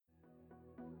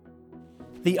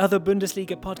The Other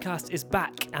Bundesliga podcast is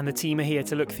back, and the team are here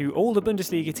to look through all the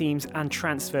Bundesliga teams and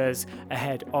transfers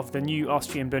ahead of the new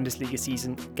Austrian Bundesliga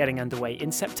season getting underway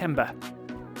in September.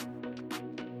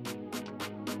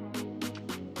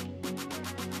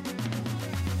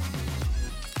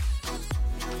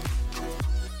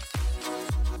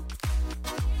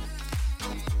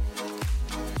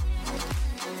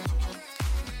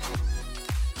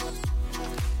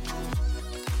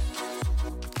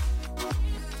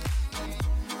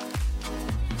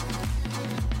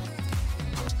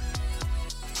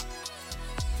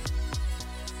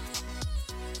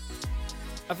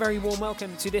 A very warm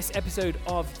welcome to this episode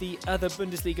of the Other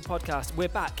Bundesliga podcast. We're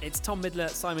back. It's Tom Midler,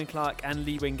 Simon Clark and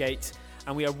Lee Wingate,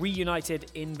 and we are reunited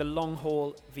in the long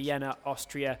haul, Vienna,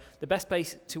 Austria. The best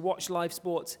place to watch live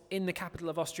sports in the capital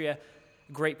of Austria.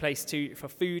 Great place too for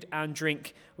food and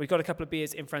drink. We've got a couple of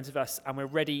beers in front of us and we're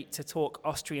ready to talk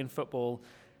Austrian football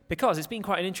because it's been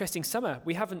quite an interesting summer.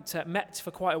 We haven't met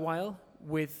for quite a while,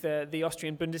 with the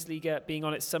Austrian Bundesliga being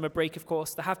on its summer break, of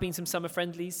course. There have been some summer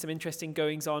friendlies, some interesting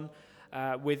goings on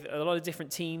with a lot of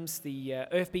different teams. The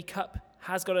ÖFB Cup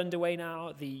has got underway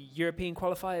now. The European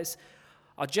qualifiers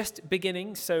are just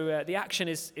beginning, so the action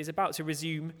is about to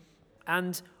resume.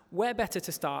 And where better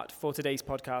to start for today's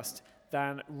podcast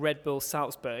than Red Bull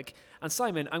Salzburg? And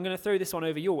Simon, I'm going to throw this one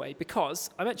over your way because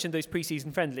I mentioned those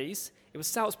pre-season friendlies. It was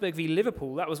Salzburg v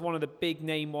Liverpool. That was one of the big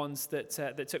name ones that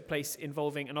took place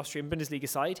involving an Austrian Bundesliga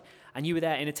side. And you were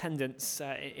there in attendance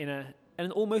in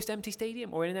an almost empty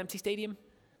stadium or in an empty stadium?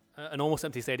 An almost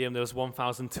empty stadium. There was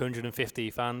 1,250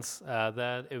 fans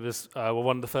there. It was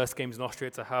one of the first games in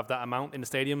Austria to have that amount in the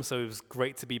stadium, so it was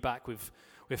great to be back with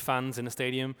fans in the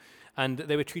stadium. And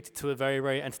they were treated to a very,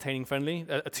 very entertaining friendly,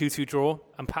 a 2-2 draw.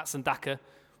 And Patson Daka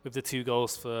with the 2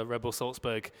 goals for Red Bull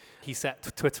Salzburg. He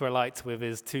set Twitter alight with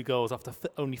his 2 goals after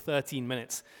only 13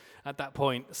 minutes. At that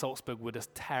point, Salzburg were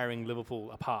just tearing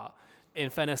Liverpool apart. In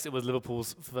fairness, it was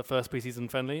Liverpool's first pre-season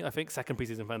friendly, I think, second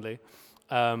pre-season friendly.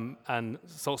 And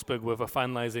Salzburg were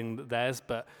finalising theirs,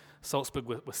 but Salzburg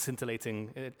were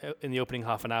scintillating in the opening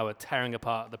half an hour, tearing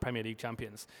apart the Premier League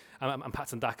champions. And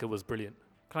Patson Daka was brilliant.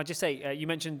 Can I just say, you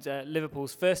mentioned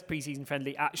Liverpool's first pre-season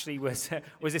friendly actually was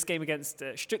this game against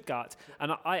Stuttgart.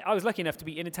 And I was lucky enough to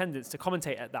be in attendance to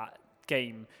commentate at that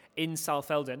game in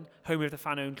Saalfelden, home of the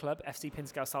fan-owned club, FC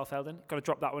Pinzgau Saalfelden. Got to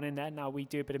drop that one in there. Now we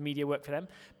do a bit of media work for them.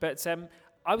 But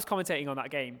I was commentating on that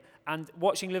game and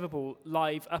watching Liverpool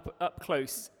live up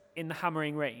close in the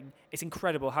hammering rain. It's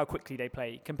incredible how quickly they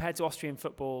play compared to Austrian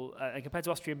football and compared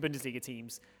to Austrian Bundesliga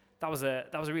teams. That was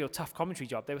a real tough commentary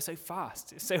job. They were so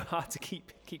fast. It's so hard to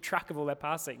keep track of all their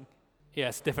passing. Yeah,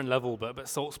 it's a different level, but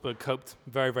Salzburg coped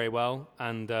very, very well.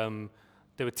 And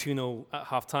they were 2-0 at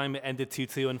half-time. It ended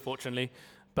 2-2, unfortunately.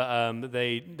 But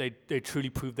they truly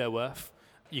proved their worth.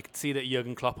 You could see that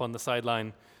Jurgen Klopp on the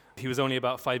sideline, he was only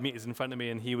about 5 meters in front of me,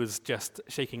 and he was just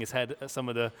shaking his head at some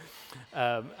of the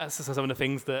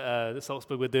things that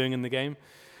Salzburg were doing in the game.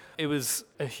 It was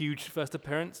a huge first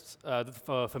appearance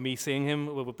for me seeing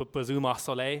him with Bazumar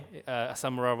Soleil, a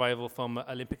summer arrival from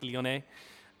Olympique Lyonnais,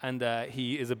 and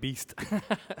he is a beast.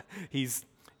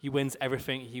 He wins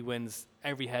everything. He wins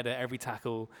every header, every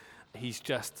tackle. He's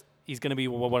going to be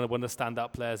one of the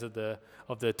standout players of the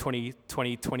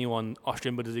 2020-21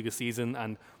 Austrian Bundesliga season,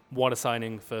 and what a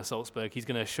signing for Salzburg. He's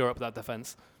going to shore up that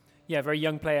defense. Yeah, very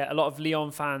young player. A lot of Lyon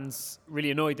fans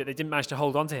really annoyed that they didn't manage to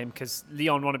hold on to him because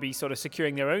Lyon want to be sort of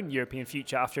securing their own European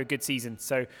future after a good season.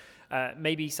 So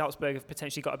maybe Salzburg have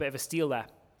potentially got a bit of a steal there.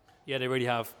 Yeah, they really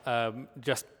have.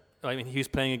 He was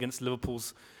playing against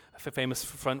Liverpool's famous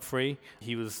front three.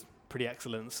 He was pretty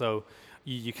excellent. So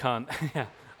you can't.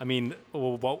 I mean,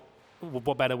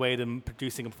 what better way than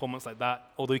producing a performance like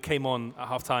that? Although he came on at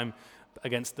half-time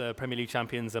against the Premier League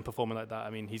champions and performing like that, I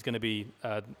mean, he's going to be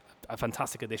a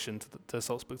fantastic addition to the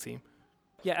Salzburg team.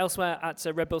 Yeah, elsewhere at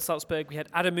Red Bull Salzburg, we had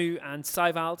Adamu and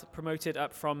Seiwald promoted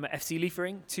up from FC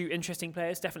Liefering. 2 interesting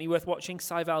players, definitely worth watching.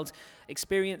 Seiwald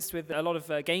experienced with a lot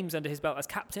of games under his belt as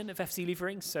captain of FC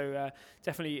Liefering, so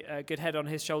definitely a good head on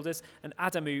his shoulders. And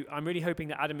Adamu, I'm really hoping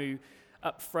that Adamu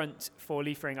up front for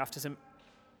Liefering after some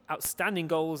outstanding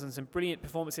goals and some brilliant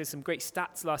performances, some great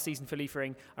stats last season for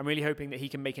Liefering. I'm really hoping that he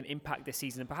can make an impact this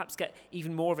season and perhaps get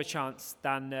even more of a chance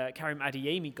than Karim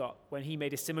Adeyemi got when he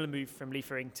made a similar move from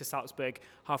Liefering to Salzburg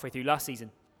halfway through last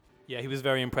season. Yeah, he was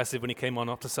very impressive when he came on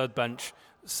off the sub bench.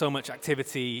 So much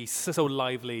activity, he's so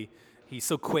lively, he's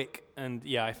so quick, and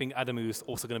yeah, I think Adamu is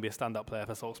also going to be a stand-up player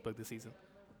for Salzburg this season.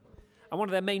 And one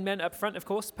of their main men up front, of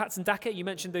course, Patson Daka. You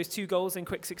mentioned those 2 goals in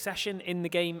quick succession in the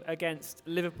game against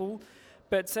Liverpool.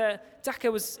 But Daka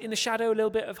was in the shadow a little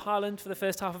bit of Haaland for the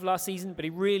first half of last season, but he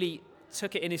really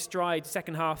took it in his stride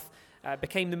second half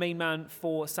became the main man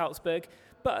for Salzburg.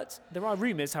 But there are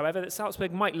rumours, however, that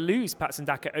Salzburg might lose Patson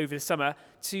Daka over the summer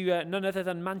to none other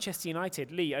than Manchester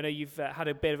United. Lee, I know you've had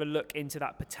a bit of a look into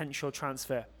that potential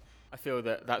transfer. I feel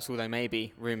that that's all they may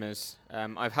be, rumours.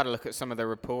 I've had a look at some of the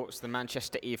reports. The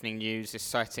Manchester Evening News is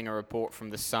citing a report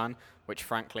from The Sun, which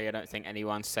frankly I don't think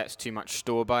anyone sets too much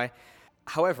store by.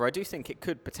 However, I do think it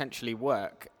could potentially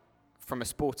work from a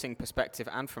sporting perspective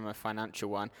and from a financial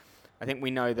one. I think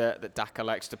we know that Daka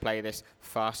likes to play this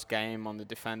fast game on the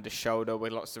defender's shoulder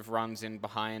with lots of runs in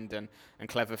behind and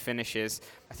clever finishes.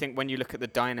 I think when you look at the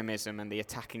dynamism and the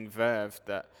attacking verve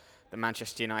that the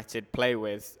Manchester United play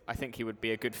with, I think he would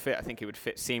be a good fit. I think he would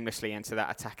fit seamlessly into that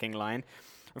attacking line.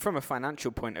 And from a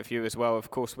financial point of view as well,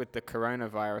 of course, with the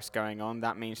coronavirus going on,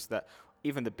 that means that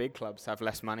even the big clubs have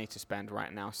less money to spend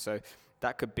right now. So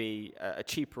that could be a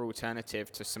cheaper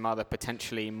alternative to some other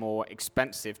potentially more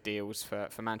expensive deals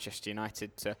for Manchester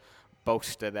United to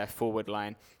bolster their forward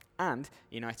line. And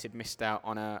United missed out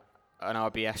on an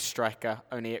RBS striker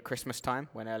only at Christmas time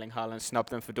when Erling Haaland snubbed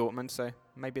them for Dortmund, so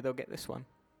maybe they'll get this one.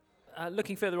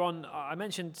 Looking further on, I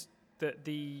mentioned that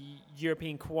the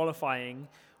European qualifying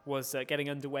was getting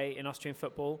underway in Austrian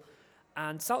football.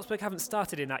 And Salzburg haven't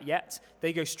started in that yet.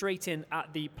 They go straight in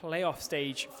at the playoff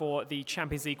stage for the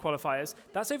Champions League qualifiers.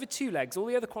 That's over 2 legs. All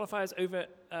the other qualifiers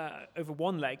over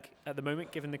 1 leg at the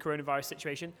moment, given the coronavirus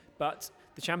situation. But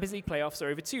the Champions League playoffs are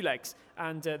over 2 legs.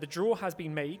 And the draw has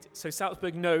been made. So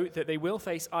Salzburg know that they will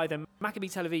face either Maccabi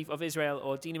Tel Aviv of Israel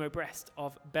or Dinamo Brest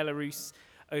of Belarus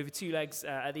over 2 legs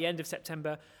at the end of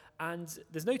September. And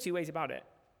there's no two ways about it.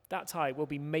 That tie will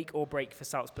be make or break for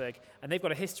Salzburg. And they've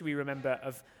got a history, remember,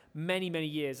 of many, many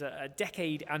years, a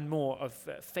decade and more of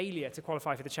failure to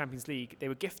qualify for the Champions League. They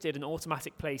were gifted an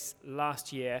automatic place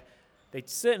last year. They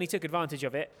certainly took advantage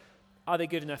of it. Are they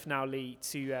good enough now, Lee,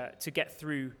 to get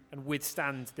through and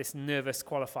withstand this nervous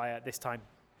qualifier this time?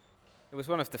 It was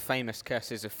one of the famous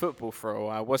curses of football for a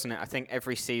while, wasn't it? I think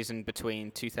every season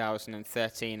between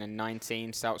 2013 and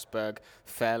 19, Salzburg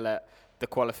fell at the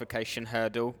qualification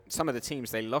hurdle. Some of the teams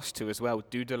they lost to as well,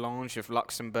 Dudelange of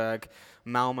Luxembourg,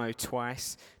 Malmo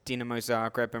twice, Dinamo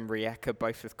Zagreb and Rijeka,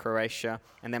 both with Croatia,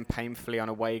 and then painfully on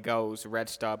away goals, Red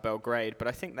Star Belgrade. But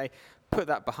I think they put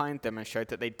that behind them and showed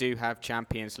that they do have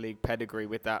Champions League pedigree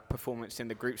with that performance in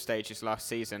the group stages last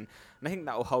season. And I think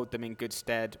that will hold them in good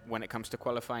stead when it comes to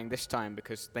qualifying this time,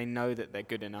 because they know that they're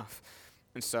good enough.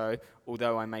 And so,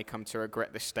 although I may come to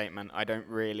regret this statement, I don't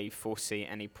really foresee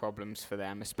any problems for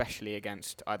them, especially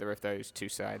against either of those two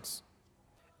sides.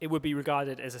 It would be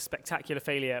regarded as a spectacular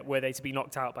failure were they to be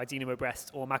knocked out by Dinamo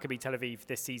Brest or Maccabi Tel Aviv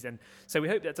this season. So we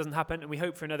hope that doesn't happen, and we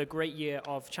hope for another great year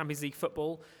of Champions League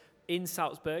football in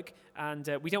Salzburg. And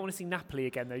we don't want to see Napoli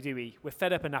again, though, do we? We're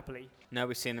fed up of Napoli. No,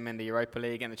 we've seen them in the Europa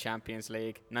League and the Champions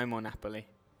League. No more Napoli.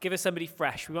 Give us somebody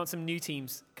fresh. We want some new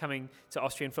teams coming to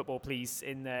Austrian football, please,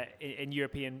 in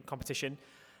European competition.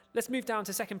 Let's move down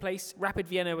to second place. Rapid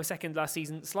Vienna were second last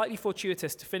season. Slightly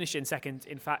fortuitous to finish in second,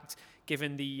 in fact,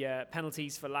 given the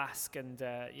penalties for Lask and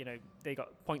they got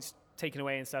points taken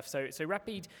away and stuff. So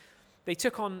Rapid, they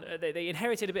took on, they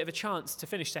inherited a bit of a chance to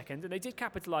finish second, and they did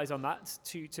capitalise on that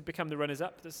to become the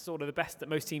runners-up. That's sort of the best that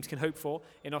most teams can hope for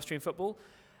in Austrian football.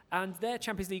 And their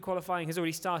Champions League qualifying has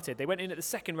already started. They went in at the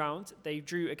second round. They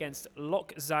drew against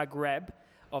Lok Zagreb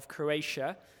of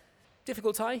Croatia.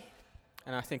 Difficult tie.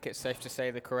 And I think it's safe to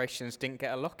say the Croatians didn't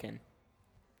get a lock in.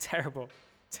 Terrible.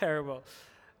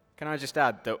 Can I just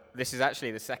add that this is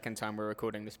actually the second time we're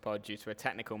recording this pod due to a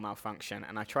technical malfunction,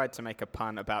 and I tried to make a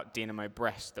pun about Dinamo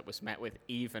Brest that was met with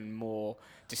even more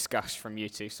disgust from you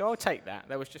two. So I'll take that.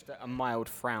 There was just a mild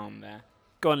frown there.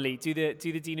 Go on, Lee. Do the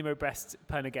Dinamo Brest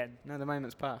pun again. No, the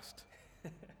moment's passed.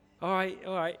 All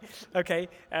right. Okay.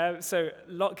 So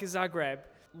Lok Zagreb.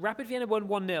 Rapid Vienna won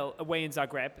 1-0 away in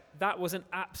Zagreb. That was an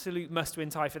absolute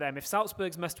must-win tie for them. If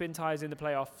Salzburg's must-win ties in the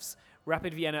playoffs,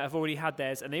 Rapid Vienna have already had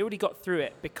theirs, and they already got through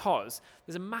it because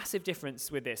there's a massive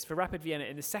difference with this. For Rapid Vienna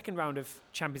in the second round of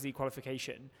Champions League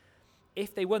qualification,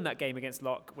 if they won that game against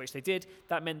Lok, which they did,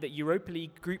 that meant that Europa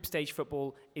League group stage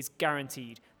football is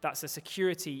guaranteed. That's a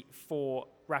security for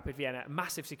Rapid Vienna,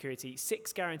 massive security,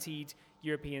 6 guaranteed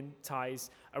European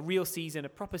ties, a real season, a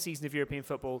proper season of European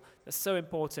football. That's so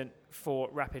important for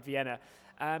Rapid Vienna.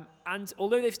 And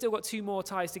although they've still got 2 more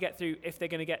ties to get through if they're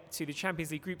going to get to the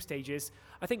Champions League group stages,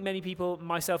 I think many people,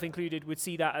 myself included, would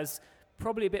see that as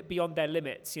probably a bit beyond their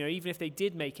limits, even if they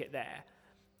did make it there.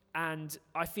 And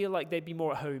I feel like they'd be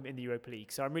more at home in the Europa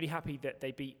League. So I'm really happy that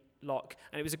they beat Lok.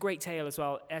 And it was a great tale as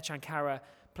well. Ercan Kara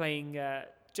playing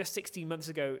just 16 months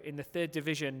ago in the 3rd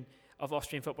division of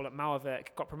Austrian football at Mauerwerk,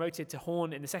 got promoted to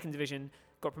Horn in the second division,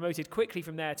 got promoted quickly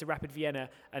from there to Rapid Vienna,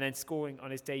 and then scoring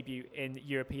on his debut in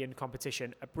European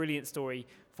competition. A brilliant story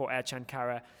for Ercan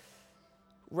Kara.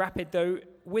 Rapid, though,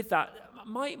 with that,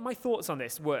 my thoughts on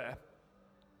this were,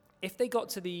 if they got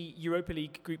to the Europa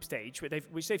League group stage,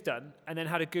 which they've done, and then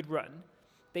had a good run,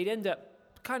 they'd end up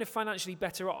kind of financially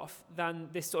better off than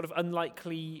this sort of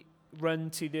unlikely run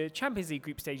to the Champions League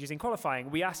group stages in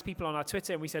qualifying. We asked people on our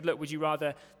Twitter and we said, look, would you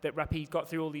rather that Rapid got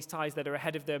through all these ties that are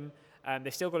ahead of them?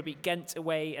 They've still got to beat Ghent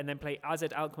away and then play AZ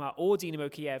Alkmaar or Dynamo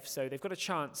Kiev, so they've got a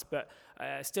chance, but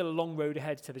still a long road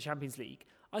ahead to the Champions League.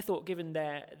 I thought, given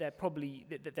their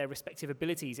respective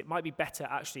abilities, it might be better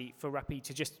actually for Rapid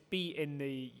to just be in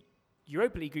the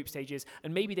Europa League group stages,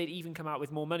 and maybe they'd even come out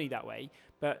with more money that way.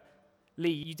 But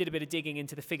Lee, you did a bit of digging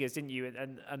into the figures, didn't you?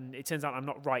 And it turns out I'm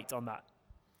not right on that.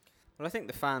 Well, I think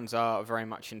the fans are very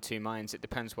much in two minds. It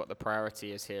depends what the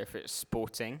priority is here. If it's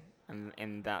sporting, and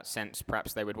in that sense,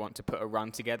 perhaps they would want to put a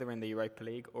run together in the Europa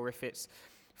League, or if it's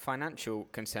financial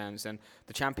concerns, and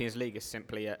the Champions League is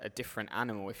simply a different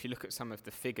animal. If you look at some of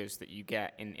the figures that you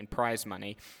get in prize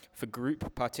money, for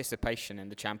group participation in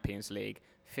the Champions League,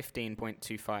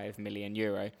 15.25 million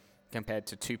euro compared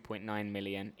to 2.9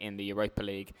 million in the Europa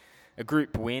League. A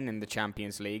group win in the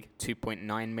Champions League,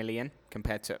 2.9 million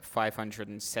compared to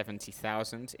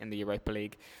 570,000 in the Europa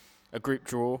League. A group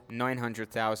draw,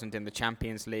 900,000 in the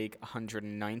Champions League,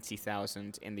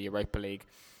 190,000 in the Europa League.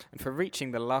 And for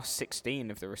reaching the last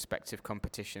 16 of the respective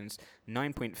competitions,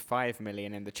 9.5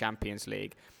 million in the Champions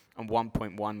League and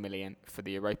 1.1 million for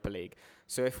the Europa League.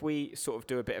 So if we sort of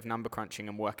do a bit of number crunching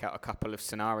and work out a couple of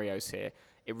scenarios here,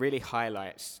 it really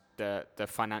highlights the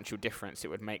financial difference it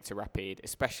would make to Rapid,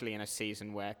 especially in a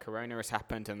season where Corona has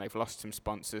happened and they've lost some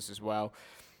sponsors as well.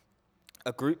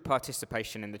 A group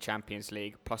participation in the Champions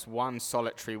League plus one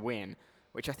solitary win,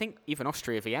 which I think even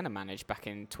Austria Vienna managed back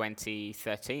in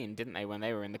 2013, didn't they, when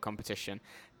they were in the competition?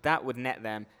 That would net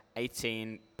them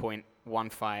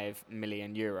 18.15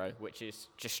 million euro, which is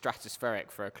just stratospheric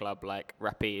for a club like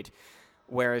Rapid.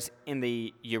 Whereas in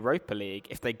the Europa League,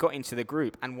 if they got into the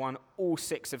group and won all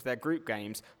 6 of their group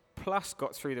games, plus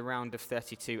got through the round of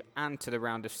 32 and to the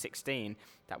round of 16,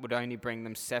 that would only bring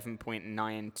them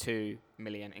 7.92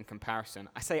 million in comparison.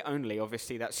 I say only,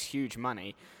 obviously that's huge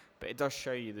money, but it does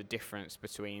show you the difference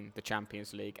between the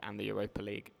Champions League and the Europa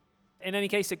League. In any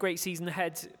case, a great season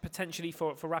ahead, potentially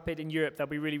for Rapid in Europe. They'll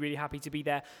be really, really happy to be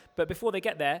there. But before they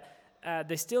get there,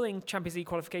 they're still in Champions League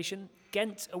qualification.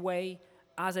 Ghent away,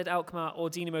 AZ Alkmaar or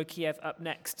Dynamo Kiev up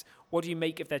next. What do you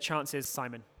make of their chances,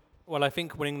 Simon? Well, I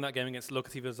think winning that game against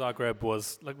Lokomotiv Zagreb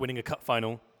was like winning a cup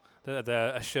final.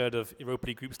 They're assured of Europa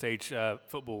League group stage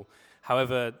football.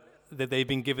 However, they've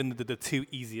been given the 2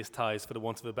 easiest ties, for the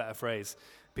want of a better phrase,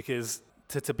 because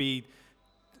to be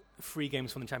 3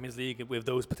 games from the Champions League with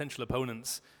those potential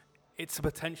opponents, it's a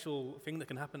potential thing that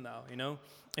can happen now, you know?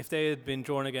 If they had been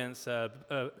drawn against a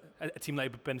team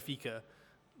like Benfica,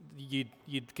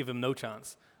 you'd give them no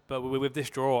chance. But with this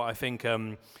draw, I think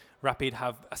Rapid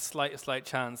have a slight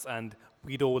chance, and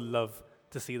we'd all love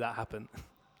to see that happen.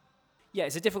 Yeah,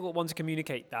 it's a difficult one to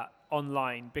communicate that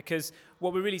online, because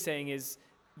what we're really saying is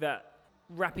that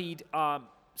Rapid are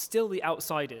still the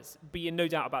outsiders, be in no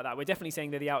doubt about that. We're definitely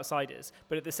saying they're the outsiders,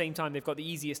 but at the same time, they've got the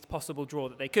easiest possible draw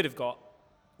that they could have got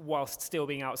whilst still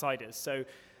being outsiders. So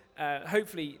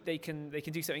hopefully they can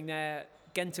do something there.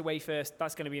 Ghent away first,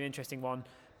 that's going to be an interesting one,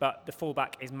 but the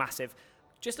fallback is massive.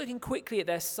 Just looking quickly at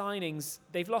their signings,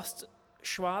 they've lost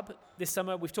Schwab this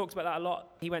summer. We've talked about that a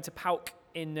lot. He went to PAOK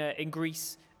in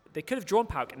Greece. They could have drawn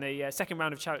PAOK in the second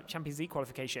round of Champions League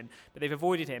qualification, but they've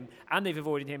avoided him, and they've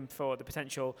avoided him for the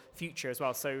potential future as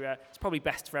well. So it's probably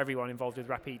best for everyone involved with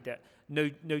Rapid that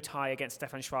no tie against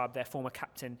Stefan Schwab, their former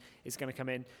captain, is going to come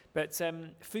in. But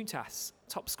Funtas,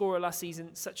 top scorer last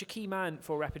season, such a key man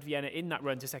for Rapid Vienna in that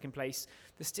run to second place.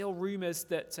 There's still rumours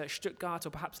that Stuttgart or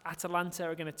perhaps Atalanta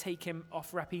are going to take him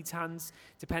off Rapid's hands.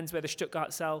 Depends whether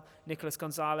Stuttgart sell Nicolas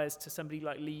Gonzalez to somebody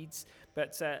like Leeds.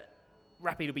 But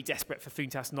Rapid will be desperate for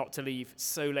Funtas not to leave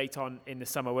so late on in the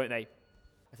summer, won't they?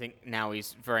 I think now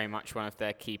he's very much one of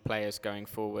their key players going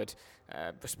forward,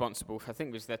 responsible for, I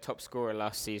think, was their top scorer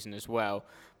last season as well.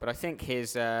 But I think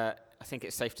I think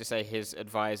it's safe to say his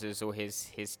advisors or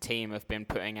his team have been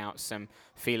putting out some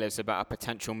feelers about a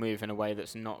potential move in a way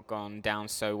that's not gone down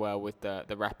so well with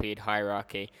the Rapid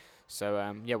hierarchy.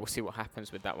 So we'll see what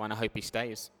happens with that one. I hope he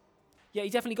stays. Yeah, he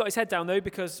definitely got his head down, though,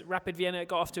 because Rapid Vienna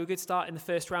got off to a good start in the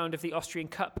first round of the Austrian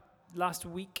Cup last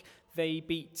week. They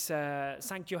beat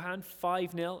St. Johann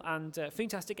 5-0, and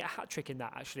Funtas did get a hat-trick in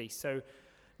that, actually. So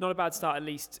not a bad start, at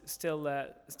least. Still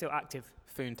active.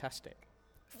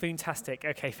 Fantastic.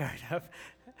 Okay, fair enough.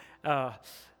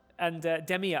 And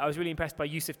Demir, I was really impressed by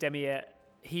Yusuf Demir.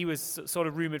 He was sort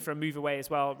of rumoured for a move away as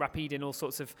well. Rapid in all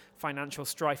sorts of financial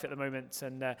strife at the moment,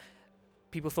 and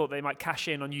people thought they might cash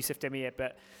in on Yusuf Demir,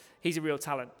 but he's a real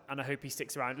talent, and I hope he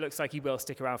sticks around. It looks like he will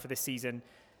stick around for this season.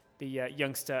 The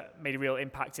youngster made a real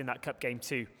impact in that cup game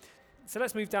too. So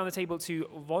let's move down the table to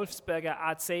Wolfsberger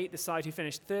AC, the side who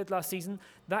finished third last season.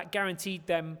 That guaranteed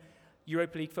them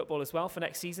Europa League football as well for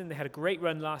next season. They had a great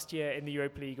run last year in the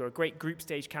Europa League, or a great group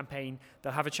stage campaign.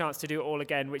 They'll have a chance to do it all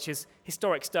again, which is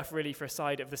historic stuff really for a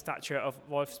side of the stature of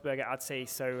Wolfsberger AC.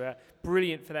 So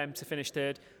brilliant for them to finish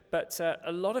third. But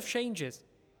a lot of changes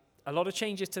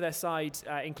to their side,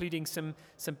 including some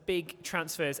big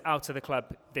transfers out of the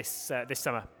club this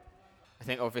summer. I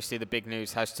think obviously the big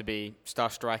news has to be star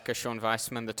striker Sean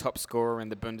Weissman, the top scorer in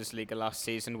the Bundesliga last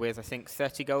season with, I think,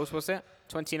 30 goals, was it?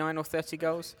 29 or 30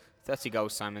 goals? 30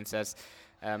 goals, Simon says.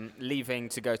 Leaving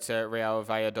to go to Real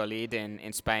Valladolid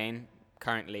in Spain,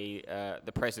 currently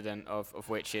the president of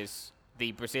which is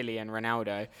the Brazilian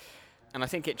Ronaldo. And I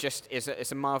think it just is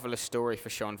it's a marvellous story for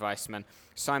Sean Weissman.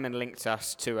 Simon linked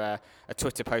us to a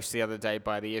Twitter post the other day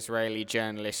by the Israeli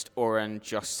journalist Oren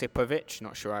Josipovic.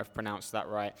 Not sure I've pronounced that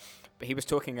right. But he was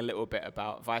talking a little bit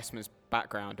about Weissman's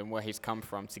background and where he's come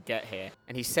from to get here.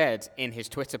 And he said in his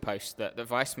Twitter post that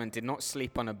Weissman did not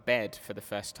sleep on a bed for the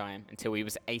first time until he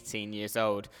was 18 years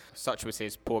old. Such was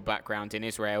his poor background in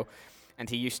Israel. And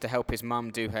he used to help his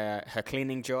mum do her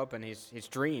cleaning job, and his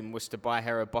dream was to buy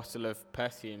her a bottle of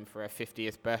perfume for her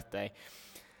 50th birthday.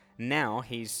 Now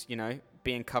he's,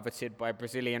 being coveted by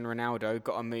Brazilian Ronaldo,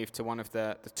 got a move to one of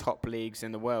the top leagues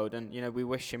in the world, and, we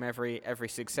wish him every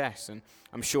success. And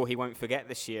I'm sure he won't forget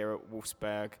this year at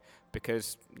Wolfsburg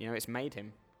because, it's made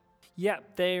him. Yeah,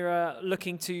 they're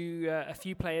looking to a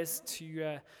few players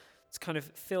to kind of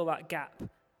fill that gap.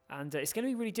 And it's going to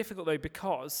be really difficult, though,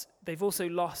 because they've also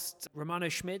lost Romano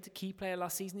Schmid, key player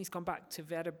last season. He's gone back to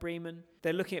Werder Bremen.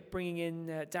 They're looking at bringing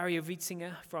in Dario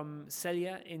Witzinger from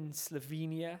Celje in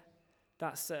Slovenia.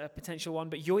 That's a potential one.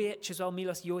 But Jojic as well,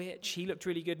 Milos Jojic, he looked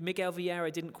really good. Miguel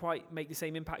Vieira didn't quite make the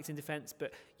same impact in defence,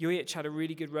 but Jojic had a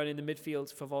really good run in the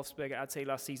midfield for Wolfsberger, I'd say,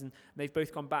 last season. And they've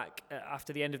both gone back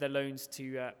after the end of their loans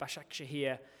to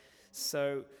Başakşehir.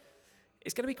 So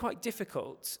it's going to be quite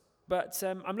difficult. But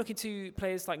I'm looking to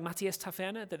players like Matthias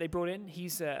Taferner that they brought in.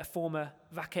 He's a former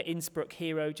Wacker Innsbruck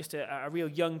hero, just a real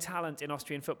young talent in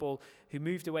Austrian football who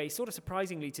moved away sort of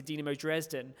surprisingly to Dynamo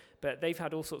Dresden. But they've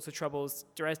had all sorts of troubles.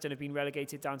 Dresden have been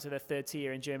relegated down to their third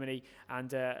tier in Germany. And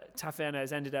Taferner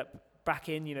has ended up back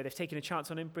in. They've taken a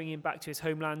chance on him, bringing him back to his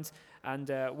homeland. And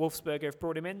Wolfsberger have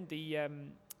brought him in,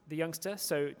 the youngster.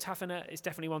 So Taferner is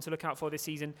definitely one to look out for this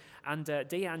season. And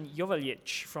Dejan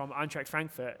Joveljic from Eintracht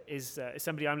Frankfurt is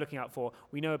somebody I'm looking out for.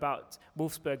 We know about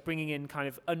Wolfsburg bringing in kind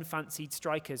of unfancied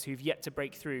strikers who've yet to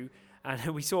break through.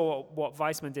 And we saw what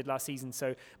Weissman did last season.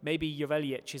 So maybe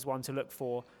Joveljic is one to look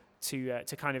for to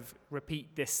kind of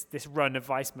repeat this run of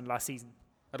Weissman last season.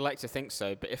 I'd like to think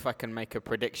so, but if I can make a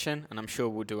prediction, and I'm sure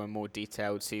we'll do a more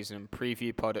detailed season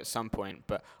preview pod at some point,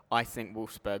 but I think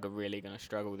Wolfsburg are really going to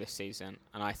struggle this season,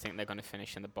 and I think they're going to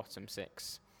finish in the bottom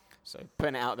six. So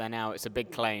putting it out there now, it's a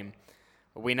big claim.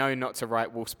 We know not to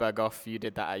write Wolfsburg off. You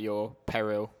did that at your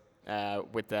peril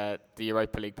with the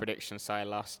Europa League prediction side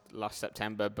last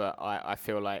September, but I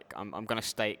feel like I'm going to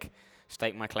stake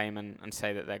my claim and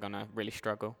say that they're going to really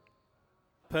struggle.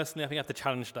 Personally, I think I have to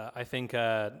challenge that. I think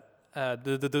the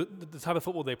type of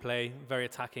football they play, very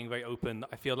attacking, very open.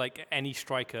 I feel like any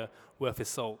striker worth his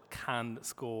salt can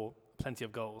score plenty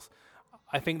of goals.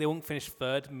 I think they won't finish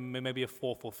third, maybe a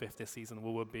fourth or fifth this season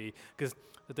would be, because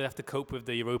they have to cope with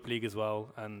the Europa League as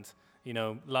well. And,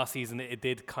 last season it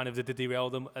did kind of derail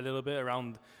them a little bit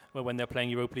around when they're playing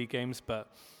Europa League games.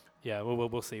 But yeah,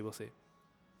 we'll see.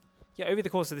 Yeah, over the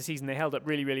course of the season, they held up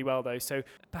really, really well, though. So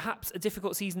perhaps a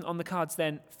difficult season on the cards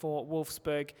then for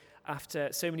Wolfsburg after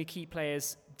so many key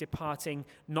players departing,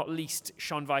 not least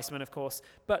Sean Weissman, of course.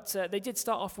 But they did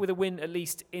start off with a win, at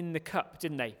least in the Cup,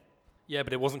 didn't they? Yeah,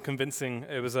 but it wasn't convincing.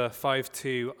 It was a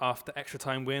 5-2 after extra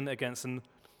time win against an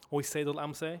Oisedel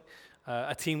Amse,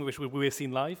 a team which we've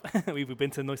seen live. We've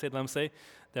been to Oisedel Amse.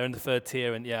 They're in the third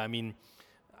tier. And yeah, I mean,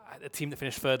 a team that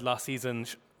finished third last season,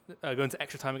 going to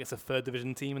extra time against a third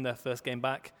division team in their first game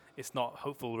back, it's not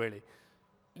hopeful, really.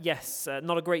 Yes,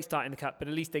 not a great start in the Cup, but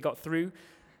at least they got through.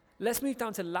 Let's move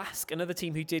down to Lask, another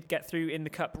team who did get through in the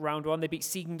Cup round one. They beat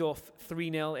Siegendorf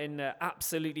 3-0 in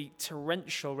absolutely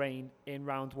torrential rain in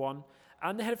round one.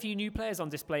 And they had a few new players on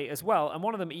display as well. And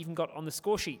one of them even got on the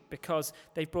score sheet because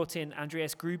they've brought in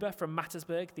Andreas Gruber from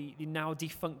Mattersburg, the now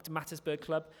defunct Mattersburg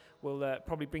club. We'll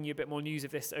probably bring you a bit more news of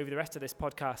this over the rest of this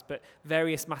podcast. But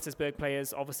various Mattersburg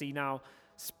players obviously now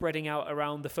spreading out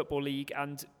around the Football League,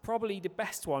 and probably the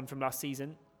best one from last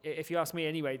season. If you ask me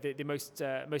anyway, the most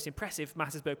impressive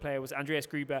Mattersburg player was Andreas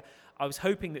Gruber. I was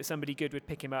hoping that somebody good would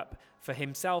pick him up for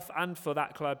himself and for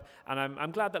that club, and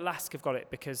I'm glad that Lask have got it,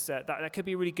 because that could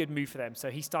be a really good move for them.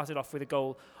 So he started off with a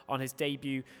goal on his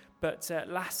debut, but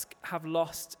Lask have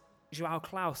lost Joao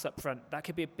Klaus up front. That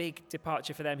could be a big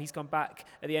departure for them. He's gone back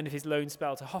at the end of his loan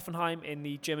spell to Hoffenheim in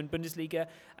the German Bundesliga,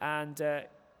 and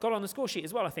got on the score sheet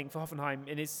as well, I think, for Hoffenheim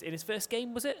in his first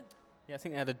game, was it? Yeah, I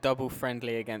think they had a double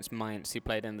friendly against Mainz. He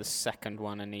played in the second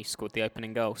one and he scored the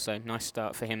opening goal, so nice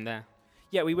start for him there.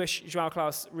 Yeah, we wish Joao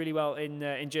Klaus really well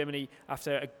in Germany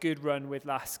after a good run with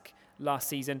Lask last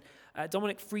season.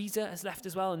 Dominic Frieser has left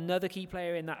as well, another key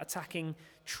player in that attacking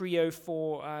trio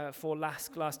for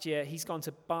Lask last year. He's gone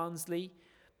to Barnsley,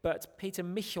 but Peter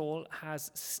Michel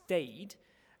has stayed.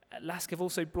 Lask have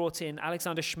also brought in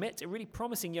Alexander Schmidt, a really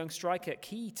promising young striker,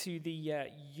 key to the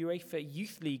UEFA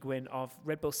Youth League win of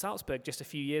Red Bull Salzburg just a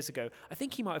few years ago. I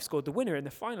think he might have scored the winner in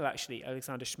the final, actually,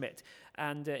 Alexander Schmidt.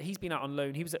 And he's been out on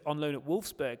loan. He was on loan at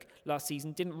Wolfsburg last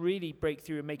season, didn't really break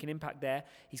through and make an impact there.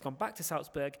 He's gone back to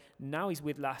Salzburg. Now he's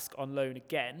with Lask on loan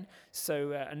again.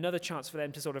 So another chance for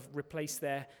them to sort of replace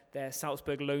their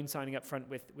Salzburg loan signing up front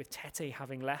with Tete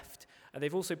having left.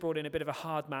 They've also brought in a bit of a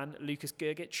hard man, Lukas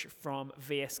Gergic from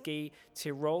VSG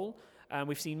Tirol.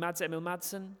 We've seen Mads Emil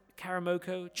Madsen,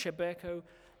 Karamoko, Cheberko.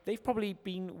 They've probably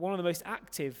been one of the most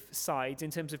active sides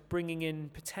in terms of bringing in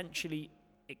potentially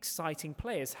exciting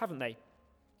players, haven't they?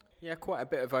 Yeah, quite a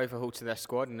bit of overhaul to their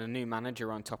squad, and a new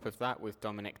manager on top of that, with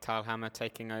Dominic Thalhammer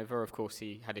taking over. Of course,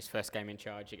 he had his first game in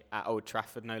charge at Old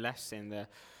Trafford, no less, in the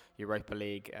Europa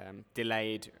League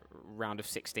delayed round of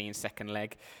 16 second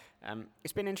leg.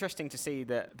 It's been interesting to see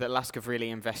that Lask have really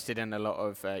invested in a lot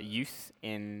of youth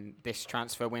in this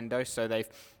transfer window. So they've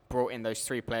brought in those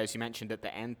three players you mentioned at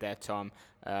the end there, Tom.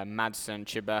 Madsen,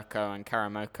 Chiberko and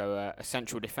Karamoko, a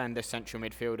central defender, central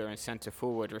midfielder and centre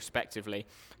forward respectively.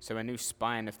 So a new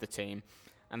spine of the team.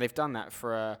 And they've done that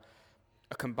for a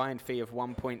combined fee of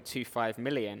 1.25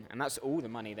 million. And that's all the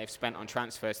money they've spent on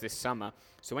transfers this summer.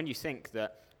 So when you think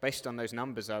that, based on those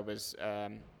numbers I was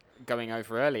going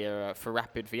over earlier for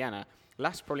Rapid Vienna,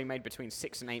 Lask probably made between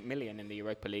 6 and 8 million in the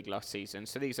Europa League last season.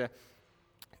 So these are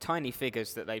tiny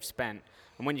figures that they've spent.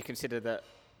 And when you consider that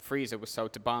Frieser was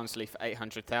sold to Barnsley for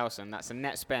 800,000, that's a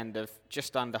net spend of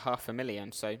just under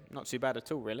 500,000. So not too bad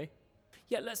at all, really.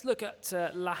 Yeah, let's look at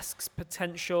Lask's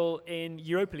potential in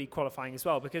Europa League qualifying as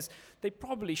well, because they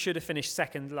probably should have finished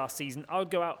second last season. I would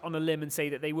go out on a limb and say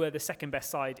that they were the second best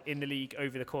side in the league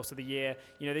over the course of the year.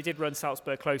 You know, they did run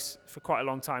Salzburg close for quite a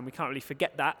long time. We can't really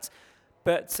forget that.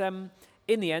 But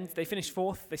in the end, they finished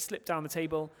fourth. They slipped down the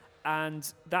table.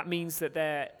 And that means that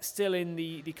they're still in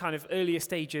the kind of earlier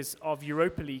stages of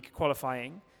Europa League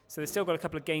qualifying. So they've still got a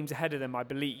couple of games ahead of them, I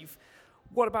believe.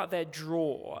 What about their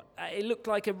draw? It looked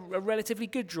like a relatively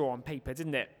good draw on paper,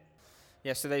 didn't it?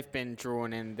 Yeah, so they've been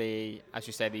drawn in the, as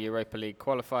you say, the Europa League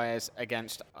qualifiers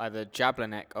against either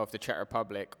Jablanek of the Czech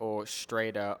Republic or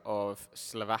Streda of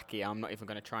Slovakia. I'm not even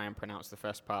going to try and pronounce the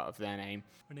first part of their name.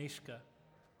 Reneška.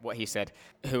 What he said,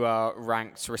 who are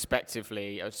ranked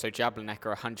respectively. So Jablanek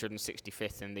are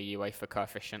 165th in the UEFA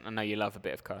coefficient. I know you love a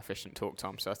bit of coefficient talk,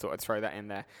 Tom, so I thought I'd throw that in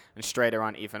there. And Streda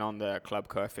aren't even on the club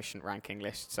coefficient ranking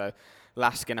list. So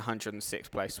Lask in 106th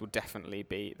place will definitely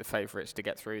be the favourites to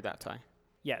get through that tie.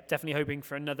 Yeah, definitely hoping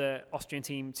for another Austrian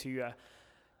team to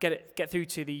get through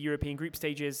to the European group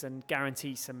stages and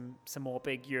guarantee some more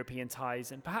big European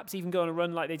ties, and perhaps even go on a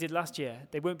run like they did last year.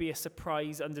 They won't be a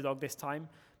surprise underdog this time,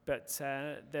 but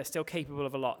they're still capable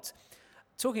of a lot.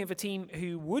 Talking of a team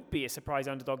who would be a surprise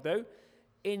underdog, though,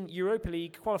 in Europa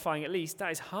League qualifying at least,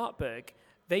 that is Hartberg.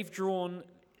 They've drawn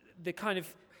the kind of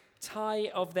tie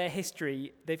of their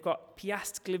history. They've got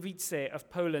Piast Gliwice of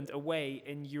Poland away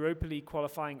in Europa League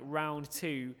qualifying round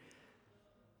 2.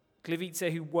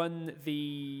 Gliwice, who won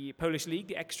the Polish League,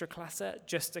 the Ekstraklasa,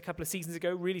 just a couple of seasons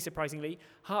ago, really surprisingly.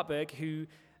 Hartberg, who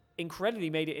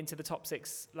incredibly made it into the top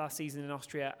 6 last season in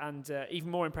Austria, and even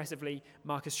more impressively,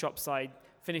 Marcus Schopp's side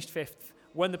finished 5th,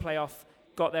 won the playoff,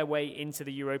 got their way into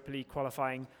the Europa League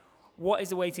qualifying. What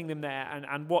is awaiting them there,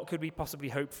 and what could we possibly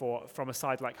hope for from a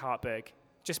side like Hartberg?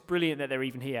 Just brilliant that they're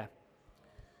even here.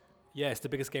 Yeah, it's the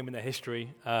biggest game in their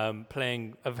history,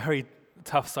 playing a very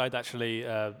tough side, actually,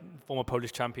 former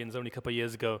Polish champions only a couple of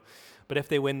years ago. But if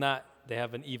they win that, they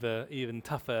have an even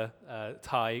tougher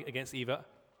tie against either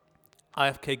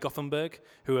IFK Gothenburg,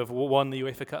 who have won the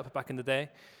UEFA Cup back in the day,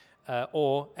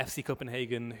 or FC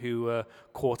Copenhagen, who were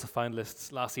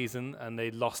quarter-finalists last season, and they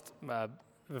lost a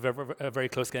very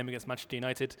close game against Manchester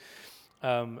United.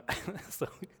 So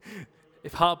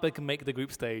if Hartberg can make the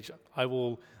group stage, I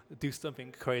will do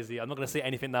something crazy. I'm not going to say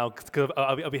anything now because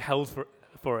I'll be held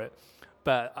for it.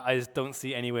 But I just don't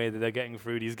see any way that they're getting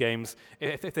through these games.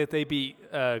 If they beat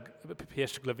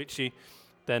Pieszczeglowice,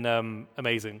 then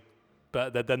amazing.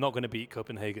 But they're not going to beat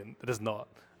Copenhagen. They're just not.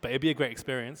 But it'd be a great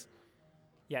experience.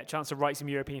 Yeah, chance to write some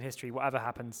European history, whatever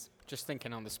happens. Just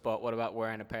thinking on the spot, what about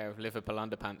wearing a pair of Liverpool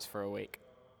underpants for a week?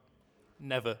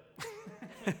 Never.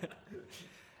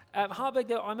 Hartberg,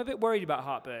 though, I'm a bit worried about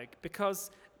Hartberg because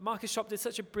Marcus Schopp did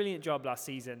such a brilliant job last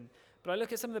season. But I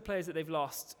look at some of the players that they've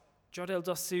lost. Jodel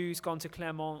Dossu's gone to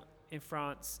Clermont in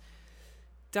France.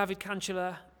 David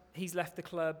Cancela, he's left the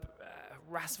club.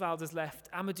 Raswalder's left.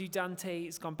 Amadou Dante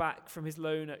has gone back from his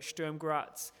loan at Sturm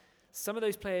Graz. Some of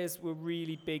those players were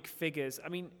really big figures. I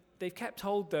mean, they've kept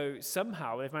hold, though,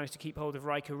 somehow. They've managed to keep hold of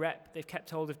Riker Rep. They've kept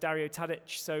hold of Dario Tadic.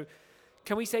 So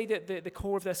can we say that the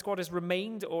core of their squad has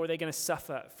remained, or are they going to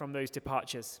suffer from those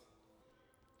departures?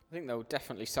 I think they'll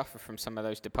definitely suffer from some of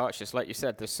those departures. Like you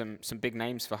said, there's some big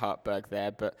names for Hartberg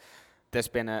there, but there's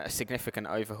been a significant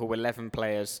overhaul. 11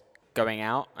 players going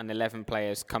out and 11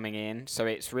 players coming in. So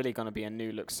it's really going to be a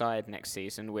new look side next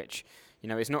season, which,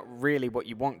 is not really what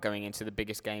you want going into the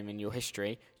biggest game in your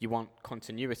history. You want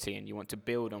continuity and you want to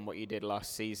build on what you did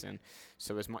last season.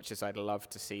 So as much as I'd love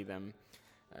to see them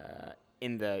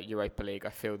in the Europa League,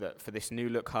 I feel that for this new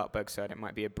look Hartberg side, it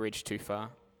might be a bridge too far.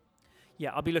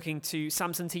 Yeah, I'll be looking to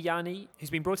Samson Tijani, who's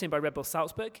been brought in by Red Bull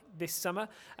Salzburg this summer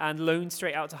and loaned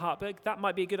straight out to Hartberg. That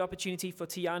might be a good opportunity for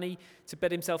Tijani to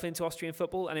bed himself into Austrian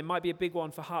football, and it might be a big one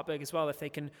for Hartberg as well if they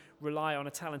can rely on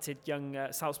a talented young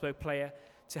Salzburg player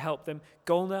to help them.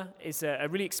 Gollner is a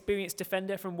really experienced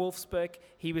defender from Wolfsburg.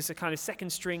 He was a kind of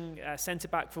second-string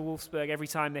centre-back for Wolfsburg every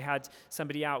time they had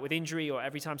somebody out with injury or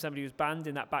every time somebody was banned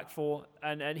in that back four.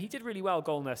 And he did really well,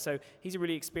 Gollner. So he's a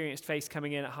really experienced face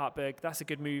coming in at Hartberg. That's a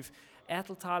good move.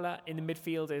 Erteltaler in the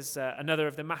midfield is another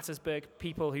of the Mattersburg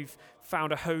people who've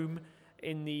found a home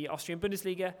in the Austrian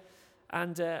Bundesliga.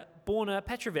 And Borna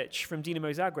Petrovic from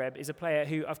Dinamo Zagreb is a player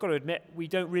who, I've got to admit, we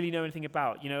don't really know anything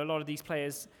about. A lot of these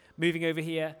players moving over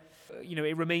here,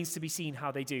 it remains to be seen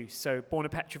how they do. So Borna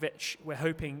Petrovic, we're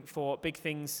hoping for big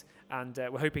things, and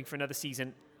we're hoping for another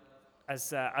season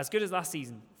as good as last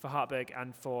season for Hartberg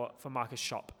and for Marcus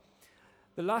Schopp.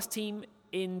 The last team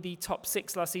in the top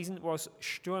 6 last season was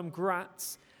Sturm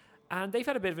Graz, and they've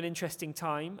had a bit of an interesting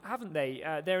time, haven't they?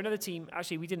 They're another team,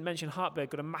 actually, we didn't mention Hartberg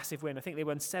got a massive win. I think they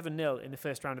won 7-0 in the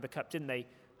first round of the Cup, didn't they,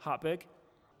 Hartberg?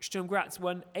 Sturm Graz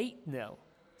won 8-0.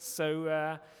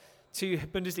 So two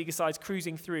Bundesliga sides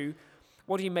cruising through.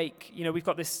 What do you make? We've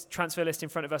got this transfer list in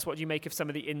front of us. What do you make of some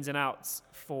of the ins and outs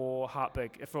for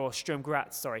Sturm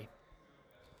Graz, sorry?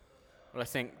 Well, I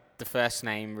think the first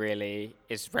name really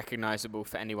is recognisable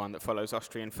for anyone that follows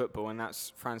Austrian football, and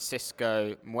that's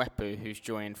Francisco Mwepu, who's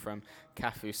joined from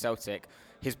Cafu Celtic.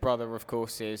 His brother, of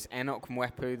course, is Enoch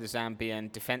Mwepu, the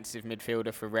Zambian defensive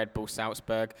midfielder for Red Bull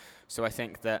Salzburg. So I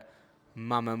think that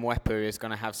Mama Mwepu is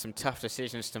going to have some tough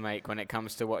decisions to make when it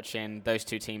comes to watching those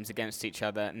two teams against each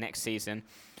other next season.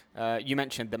 You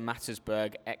mentioned the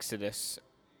Mattersburg exodus.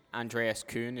 Andreas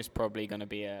Kuhn is probably going to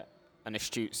be an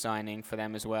astute signing for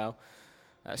them as well.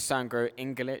 Sandro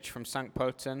Ingelic from St.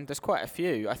 Pölten. There's quite a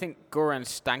few. I think Goran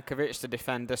Stankovic, the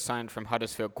defender, signed from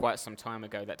Huddersfield quite some time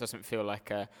ago. That doesn't feel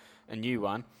like a new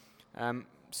one.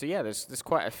 So yeah, there's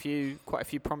quite a few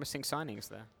promising signings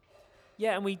there.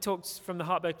 Yeah, and we talked from the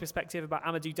Hartberg perspective about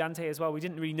Amadou Dante as well. We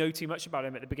didn't really know too much about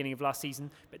him at the beginning of last season,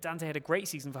 but Dante had a great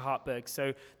season for Hartberg,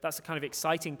 so that's a kind of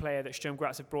exciting player that Sturm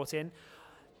Graz have brought in.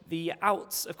 The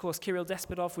outs, of course, Kirill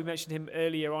Despotov, we mentioned him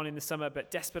earlier on in the summer, but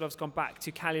Despotov's gone back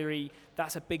to Cagliari.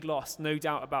 That's a big loss, no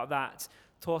doubt about that.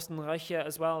 Thorsten Reicher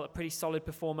as well, a pretty solid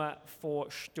performer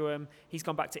for Sturm. He's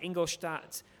gone back to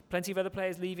Ingolstadt. Plenty of other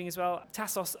players leaving as well.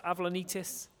 Tassos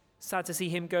Avlonitis, sad to see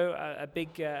him go, a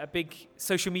big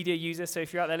social media user. So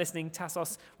if you're out there listening,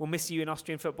 Tassos, we'll miss you in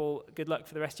Austrian football. Good luck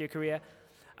for the rest of your career.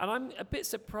 And I'm a bit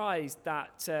surprised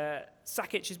that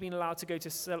Sakic has been allowed to go to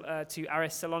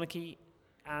Aris Saloniki,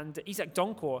 and Isaac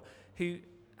Donkor, who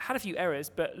had a few errors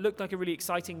but looked like a really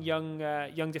exciting young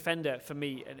defender for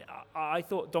me. And I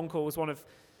thought Donkor was one of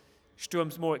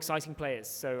Sturm's more exciting players,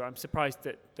 so I'm surprised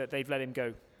that they've let him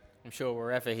go. I'm sure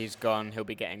wherever he's gone, he'll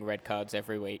be getting red cards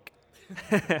every week.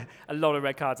 A lot of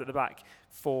red cards at the back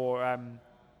for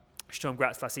Sturm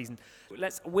Graz last season.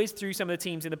 Let's whiz through some of the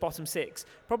teams in the bottom 6.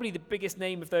 Probably the biggest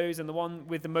name of those and the one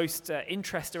with the most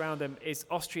interest around them is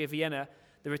Austria Vienna.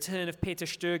 The return of Peter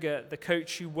Stöger, the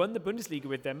coach who won the Bundesliga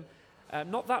with them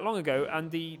not that long ago, and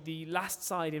the last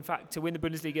side, in fact, to win the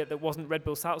Bundesliga that wasn't Red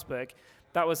Bull Salzburg,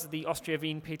 that was the Austria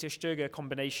Wien Peter Stöger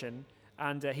combination,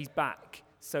 and he's back.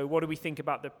 So what do we think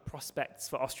about the prospects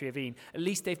for Austria Wien? At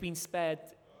least they've been spared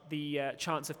the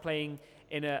chance of playing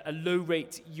in a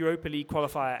low-rate Europa League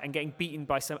qualifier and getting beaten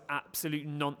by some absolute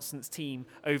nonsense team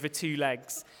over 2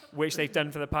 legs, which they've done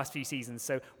for the past few seasons.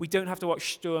 So we don't have to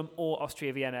watch Sturm or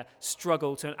Austria Vienna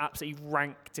struggle to an absolutely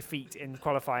rank defeat in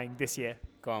qualifying this year.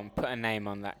 Go on, put a name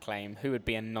on that claim. Who would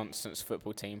be a nonsense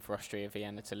football team for Austria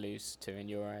Vienna to lose to in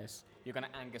your eyes? You're going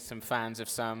to anger some fans of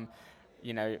some,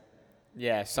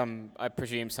 I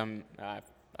presume some...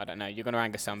 I don't know. You're going to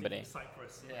anger somebody.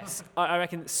 Cyprus. Yes. I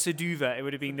reckon Seduva it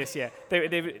would have been this year.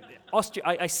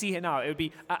 I see it now. It would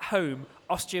be at home,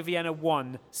 Austria Vienna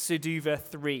 1, Seduva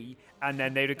 3, and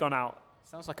then they would have gone out.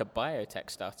 Sounds like a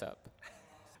biotech startup.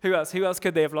 Who else? Who else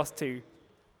could they have lost to?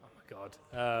 Oh my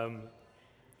God.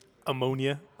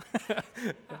 Ammonia.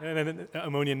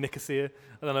 Ammonia Nicosia.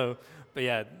 I don't know. But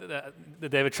yeah,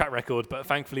 they have a track record. But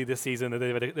thankfully this season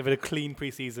they've had a clean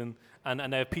pre-season.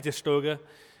 And they have Peter Stöger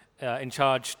in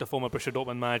charge, the former Borussia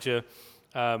Dortmund manager,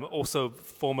 also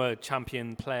former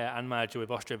champion player and manager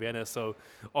with Austria Vienna. So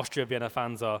Austria Vienna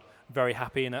fans are very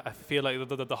happy, and I feel like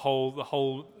the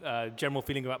whole general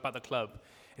feeling about the club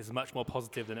is much more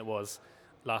positive than it was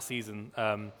last season.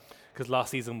 Because last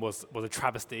season was a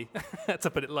travesty, to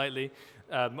put it lightly.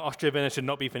 Austria Vienna should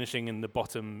not be finishing in the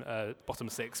bottom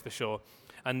 6 for sure.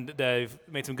 And they've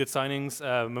made some good signings.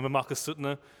 Markus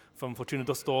Suttner from Fortuna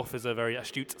Düsseldorf is a very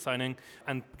astute signing,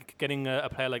 and getting a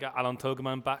player like Alan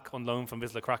Togemann back on loan from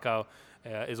Wisla Krakow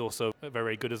is also very,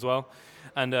 very good as well.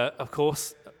 And of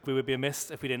course, we would be amiss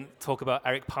if we didn't talk about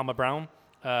Eric Palmer-Brown,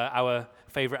 our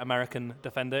favourite American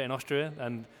defender in Austria,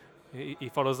 and he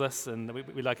follows us, and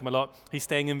we like him a lot. He's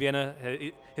staying in Vienna.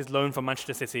 His loan from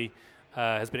Manchester City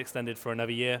has been extended for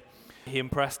another year. He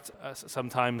impressed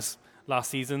sometimes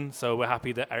last season, so we're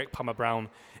happy that Eric Palmer-Brown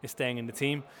is staying in the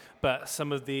team. But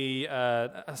some of the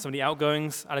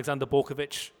outgoings, Alexander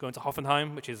Borkovic going to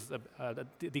Hoffenheim, which is a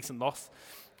decent loss.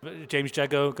 James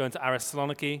Jego going to Aris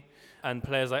Saloniki, and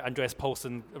players like Andreas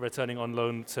Poulsen returning on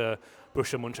loan to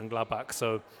Borussia Mönchengladbach.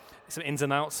 So some ins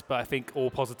and outs, but I think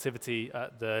all positivity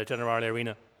at the Generali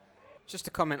Arena. Just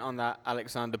to comment on that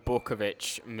Alexander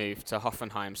Borkovic move to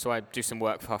Hoffenheim. So I do some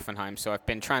work for Hoffenheim, so I've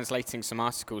been translating some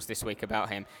articles this week about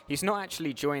him. He's not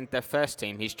actually joined their first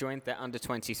team, he's joined their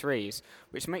under-23s,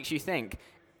 which makes you think,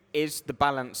 is the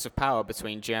balance of power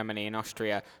between Germany and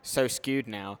Austria so skewed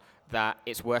now that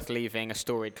it's worth leaving a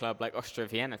storied club like Austria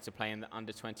Vienna to play in the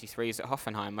under-23s at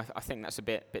Hoffenheim? I think that's a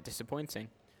bit disappointing.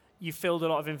 You filled a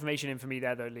lot of information in for me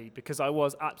there, though, Lee, because I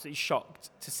was absolutely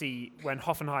shocked to see when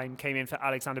Hoffenheim came in for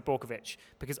Alexander Borkovic,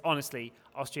 because honestly,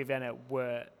 Austria Vienna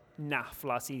were naff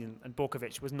last season, and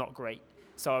Borkovic was not great.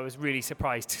 So I was really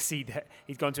surprised to see that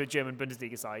he's gone to a German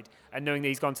Bundesliga side, and knowing that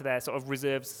he's gone to their sort of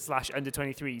reserves /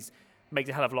 under-23s makes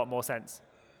a hell of a lot more sense.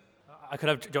 I could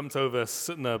have jumped over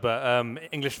Suttner, but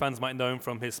English fans might know him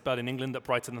from his spell in England at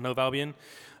Brighton and Hove Albion.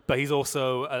 But he's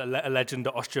also a legend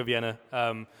at Austria Vienna,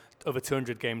 over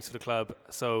 200 games for the club.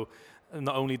 So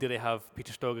not only do they have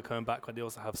Peter Stöger coming back, but they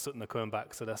also have Suttner coming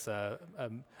back. So that's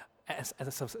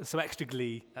some extra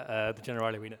glee at the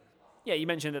Generali Arena. Yeah, you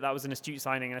mentioned that was an astute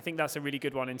signing, and I think that's a really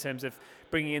good one in terms of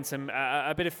bringing in some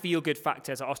a bit of feel-good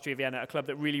factor to Austria Vienna, a club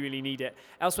that really, really need it.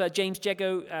 Elsewhere, James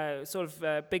Jego, sort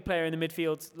of big player in the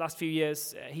midfield last few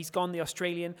years. He's gone the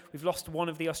Australian. We've lost one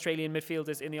of the Australian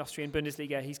midfielders in the Austrian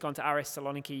Bundesliga. He's gone to Aris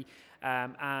Saloniki.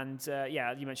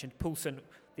 You mentioned Poulsen,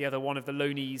 the other one of the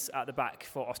loanees at the back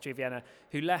for Austria Vienna,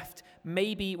 who left.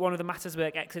 Maybe one of the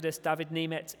Mattersburg exodus, David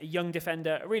Nemeth, a young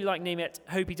defender. I really like Nemeth.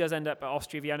 Hope he does end up at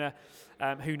Austria Vienna.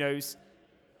 Who knows?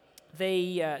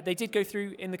 They did go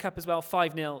through in the Cup as well,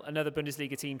 5-0, another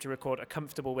Bundesliga team to record a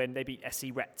comfortable win. They beat SC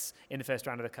Retz in the first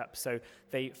round of the Cup, so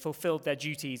they fulfilled their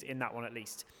duties in that one at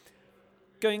least.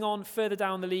 Going on further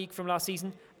down the league from last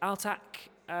season, Altach,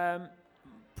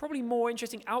 probably more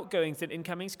interesting outgoings than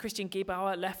incomings. Christian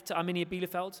Gebauer left to Arminia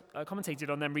Bielefeld. I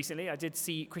commentated on them recently. I did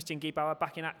see Christian Gebauer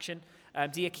back in action.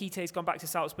 Diakite's gone back to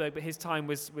Salzburg, but his time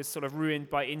was sort of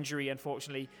ruined by injury,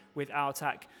 unfortunately, with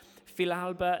Altach. Phil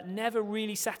Alba never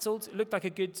really settled. It looked like a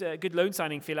good loan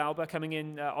signing, Phil Alba, coming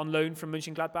in on loan from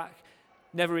Mönchengladbach.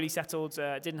 Never really settled,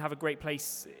 didn't have a great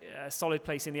place, solid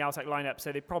place in the Altach lineup,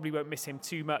 so they probably won't miss him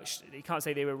too much. You can't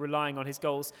say they were relying on his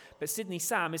goals, but Sidney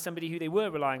Sam is somebody who they were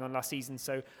relying on last season,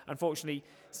 so unfortunately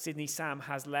Sidney Sam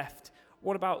has left.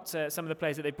 What about some of the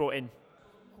players that they brought in?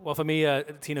 Well, for me,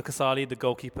 Tino Casali, the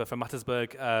goalkeeper from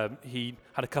Mattersburg, he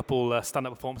had a couple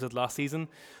stand-up performances last season,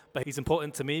 but he's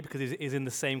important to me because he's in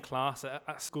the same class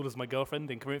at school as my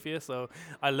girlfriend in Corinthia, so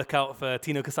I look out for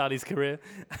Tino Casali's career.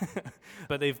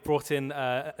 But they've brought in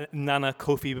Nana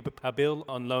Kofi Abil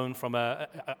on loan from a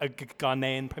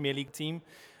Ghanaian Premier League team.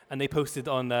 and they posted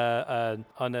on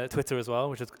Twitter as well,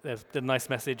 which is a nice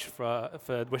message for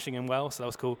wishing him well. So that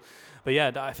was cool. But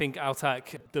yeah, I think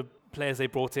Altac, the players they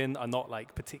brought in are not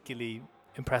like particularly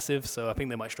impressive, so I think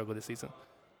they might struggle this season.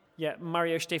 Yeah,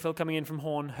 Mario Steffel coming in from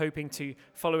Horn, hoping to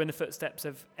follow in the footsteps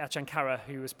of Ercan Kara,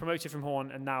 who was promoted from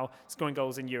Horn and now scoring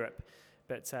goals in Europe.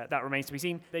 But that remains to be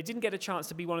seen. They didn't get a chance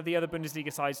to be one of the other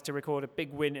Bundesliga sides to record a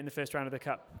big win in the first round of the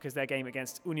Cup because their game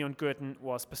against Union Gürten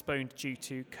was postponed due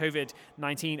to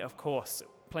COVID-19, of course.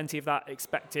 Plenty of that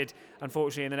expected.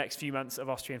 Unfortunately, in the next few months of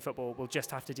Austrian football, we'll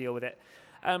just have to deal with it.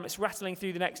 It's rattling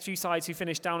through the next few sides who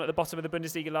finished down at the bottom of the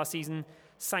Bundesliga last season.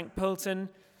 St. Pölten.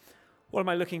 What am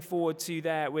I looking forward to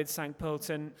there with St.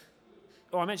 Pölten?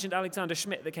 Oh, I mentioned Alexander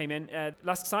Schmidt that came in.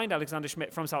 Last signed Alexander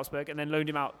Schmidt from Salzburg and then loaned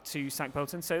him out to St.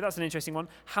 Pölten. So that's an interesting one.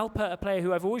 Halper, a player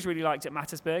who I've always really liked at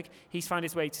Mattersburg. He's found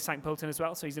his way to St. Pölten as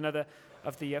well. So he's another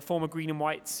of the former green and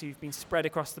whites who've been spread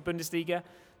across the Bundesliga.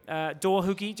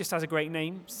 Dorhugi just has a great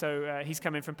name. So he's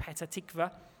coming from Petah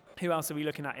Tikva. Who else are we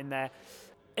looking at in there?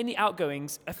 In the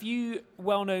outgoings, a few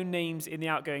well-known names in the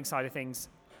outgoing side of things.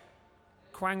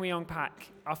 Kwang Ryong-pak,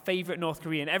 our favourite North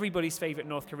Korean, everybody's favourite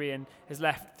North Korean, has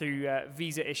left through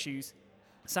visa issues.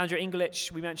 Sandro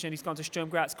Inglich, we mentioned, he's gone to Sturm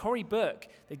Graz. Corey Burke,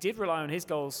 they did rely on his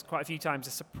goals quite a few times. A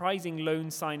surprising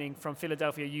loan signing from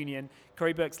Philadelphia Union.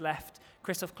 Corey Burke's left.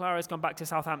 Christoph Clara's gone back to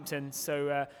Southampton.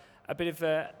 So a bit of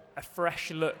a fresh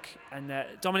look. And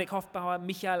Dominik Hofbauer,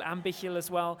 Michael Ambichel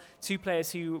as well. Two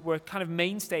players who were kind of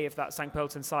mainstay of that St.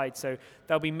 Pölten side. So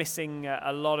they'll be missing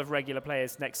a lot of regular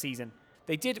players next season.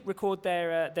 They did record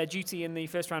their duty in the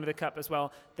first round of the Cup as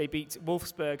well. They beat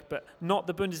Wolfsburg, but not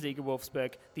the Bundesliga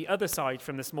Wolfsburg, the other side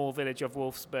from the small village of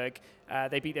Wolfsburg.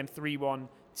 They beat them 3-1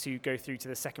 to go through to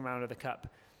the second round of the Cup.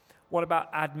 What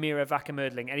about Admira Wacker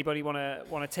Mödling? Anybody want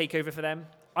to take over for them?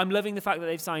 I'm loving the fact that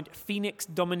they've signed Phoenix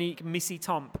Dominique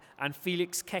Missy-Tomp and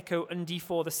Felix Keko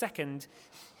Undifor II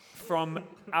from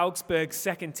Augsburg's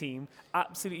second team.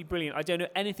 Absolutely brilliant. I don't know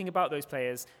anything about those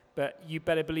players, but you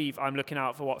better believe I'm looking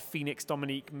out for what Phoenix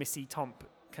Dominique Missy-Tomp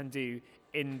can do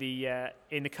in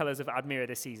the colours of Admira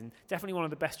this season. Definitely one of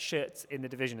the best shirts in the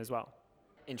division as well.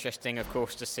 Interesting, of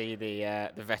course, to see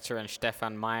the veteran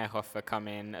Stefan Meyerhofer come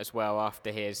in as well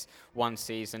after his one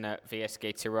season at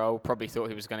VSG Tirol. Probably thought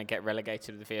he was going to get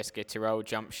relegated with the VSG Tirol,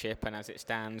 jump ship, and as it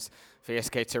stands,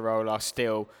 VSG Tirol are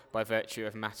still, by virtue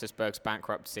of Mattersburg's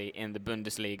bankruptcy, in the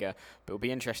Bundesliga. But it'll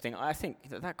be interesting. I think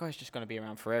that guy's just going to be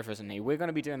around forever, isn't he? We're going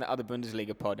to be doing the other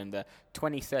Bundesliga pod in the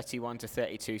 2031 to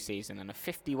 32 season, and a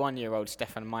 51-year-old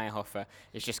Stefan Meyerhofer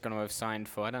is just going to have signed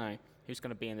for, I don't know, who's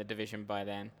going to be in the division by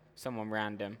then? Someone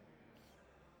random.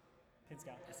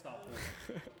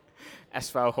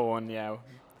 SV Horn, yeah.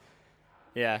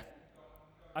 Yeah.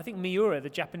 I think Miura, the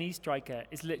Japanese striker,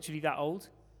 is literally that old.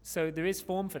 So there is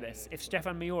form for this. If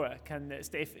Stefan Meyerhofer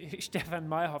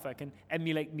can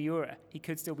emulate Miura, he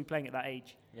could still be playing at that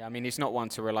age. Yeah, I mean, he's not one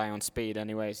to rely on speed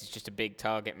anyways. He's just a big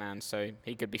target man, so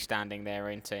he could be standing there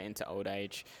into old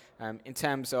age. In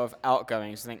terms of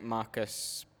outgoings, I think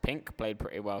Marcus Pink played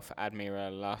pretty well for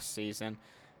Admira last season.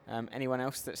 Anyone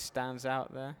else that stands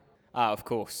out there? Of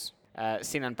course.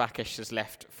 Sinan Bakish has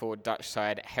left for Dutch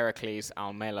side Heracles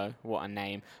Almelo. What a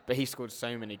name. But he scored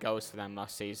so many goals for them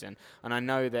last season. And I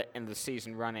know that in the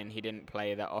season run-in he didn't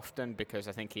play that often because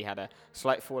I think he had a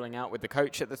slight falling out with the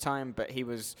coach at the time, but he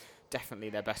was definitely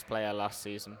their best player last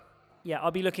season. Yeah,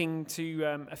 I'll be looking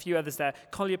to a few others there.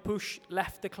 Kolja Push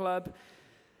left the club.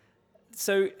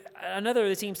 So another of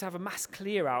the teams to have a mass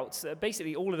clear-out.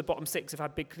 Basically, all of the bottom six have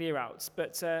had big clear-outs.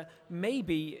 But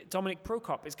maybe Dominik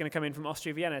Prokop is going to come in from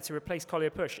Austria Vienna to replace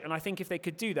Kolja Push. And I think if they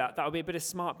could do that, that would be a bit of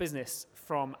smart business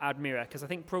from Admira. Because I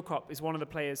think Prokop is one of the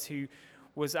players who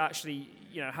was actually,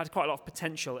 had quite a lot of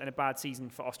potential in a bad season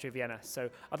for Austria Vienna. So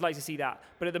I'd like to see that.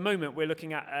 But at the moment, we're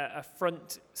looking at a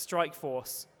front strike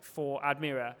force for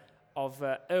Admira of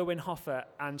Erwin Hofer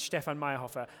and Stefan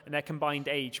Meyerhofer. And their combined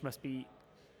age must be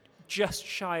just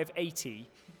shy of 80,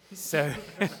 so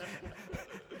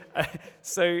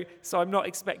I'm not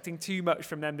expecting too much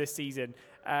from them this season.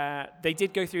 They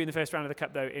did go through in the first round of the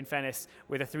Cup, though, in fairness,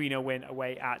 with a 3-0 win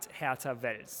away at Hertha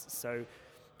Wels. So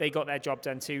they got their job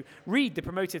done too. Reed, the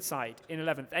promoted side, in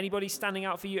 11th. Anybody standing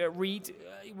out for you at Reed?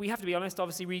 We have to be honest,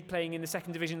 obviously Reed playing in the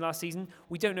second division last season.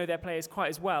 We don't know their players quite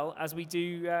as well as we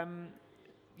do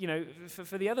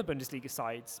for the other Bundesliga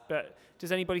sides. But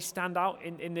does anybody stand out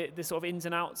in the sort of ins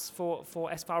and outs for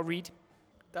SV Ried?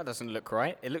 That doesn't look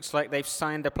right. It looks like they've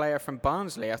signed a player from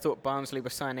Barnsley. I thought Barnsley were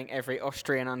signing every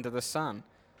Austrian under the sun.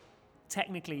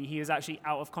 technically he was actually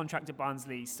out of contract at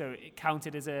Barnsley, so it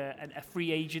counted as a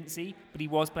free agency, but he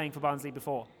was playing for Barnsley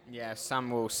before. Yeah,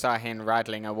 Samuel Sahin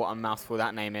Radlinger, what a mouthful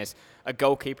that name is. A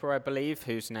goalkeeper, I believe,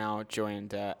 who's now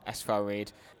joined SV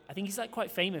Reed. I think he's like quite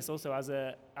famous also as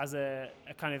a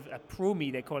kind of a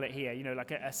promi, they call it here, you know,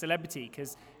 like a celebrity,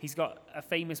 because he's got a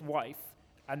famous wife,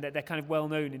 and they're kind of well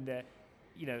known in the,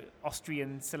 you know,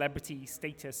 Austrian celebrity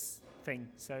status thing.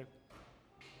 So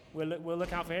we'll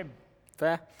look out for him.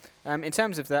 Fair. In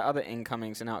terms of their other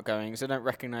incomings and outgoings, I don't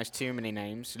recognise too many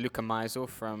names. Luca Meisel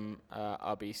from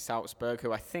RB Salzburg,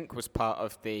 who I think was part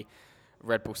of the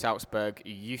Red Bull Salzburg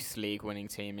Youth League winning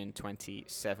team in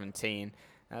 2017.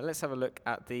 Let's have a look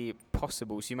at the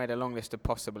possibles. You made a long list of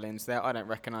possible ins there. I don't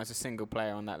recognise a single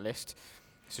player on that list.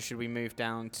 So should we move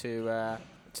down to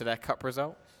their cup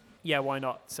result? Yeah, why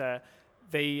not?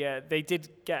 They did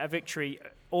get a victory,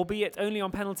 albeit only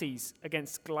on penalties,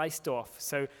 against Gleisdorf.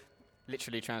 So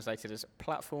literally translated as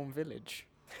Platform Village.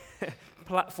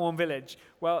 Platform Village.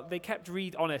 Well, they kept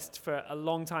Reed honest for a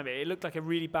long time. It looked like a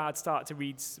really bad start to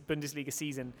Reed's Bundesliga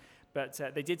season, but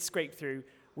they did scrape through.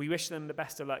 We wish them the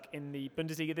best of luck in the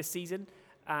Bundesliga this season,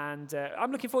 and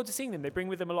I'm looking forward to seeing them. They bring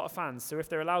with them a lot of fans, so if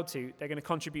they're allowed to, they're going to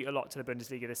contribute a lot to the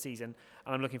Bundesliga this season,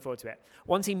 and I'm looking forward to it.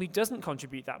 One team who doesn't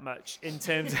contribute that much in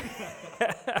terms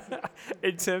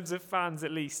in terms of fans,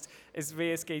 at least, is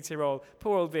VSG Tirol.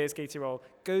 Poor old VSG Tirol.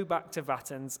 Go back to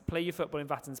Wattens. Play your football in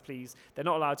Wattens, please. They're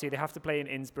not allowed to. They have to play in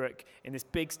Innsbruck in this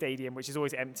big stadium, which is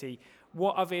always empty.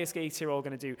 What are VSG Tirol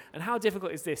going to do? And how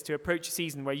difficult is this to approach a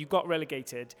season where you got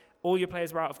relegated, all your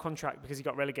players were out of contract because you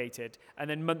got relegated, and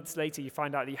then months later you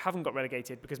find out that you haven't got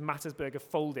relegated because Mattersburg have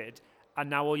folded, and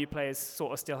now all your players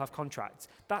sort of still have contracts?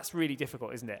 That's really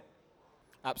difficult, isn't it?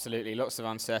 Absolutely, lots of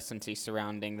uncertainty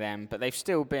surrounding them, but they've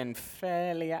still been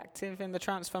fairly active in the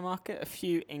transfer market. A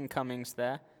few incomings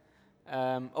there.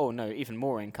 Even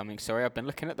more incoming. Sorry, I've been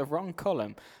looking at the wrong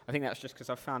column. I think that's just because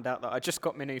I found out that I just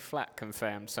got my new flat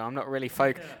confirmed, so I'm not really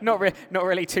not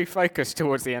really too focused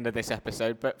towards the end of this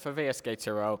episode. But for VSG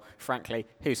Tirol, frankly,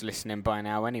 who's listening by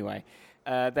now anyway?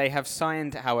 They have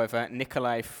signed, however,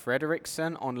 Nikolai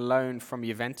Fredriksson on loan from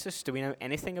Juventus. Do we know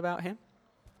anything about him?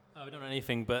 We don't know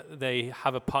anything, but they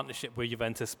have a partnership with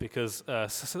Juventus because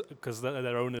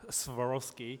their owner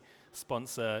Swarovski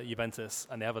sponsor Juventus,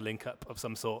 and they have a link up of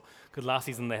some sort. Because last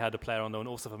season they had a player on loan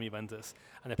also from Juventus,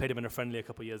 and they played him in a friendly a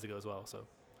couple of years ago as well. So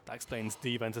that explains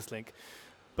the Juventus link.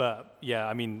 But yeah,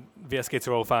 I mean, VSG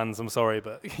Tirol fans, I'm sorry,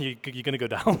 but you're going to go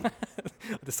down.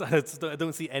 I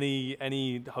don't see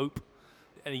any hope,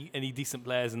 any decent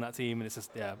players in that team, and it's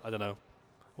just, yeah, I don't know.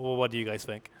 Well, what do you guys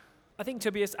think? I think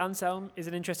Tobias Anselm is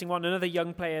an interesting one. Another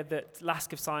young player that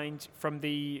LASK have signed from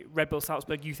the Red Bull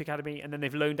Salzburg Youth Academy, and then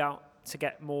they've loaned out to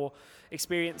get more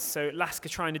experience. So LASK are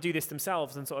trying to do this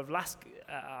themselves, and sort of LASK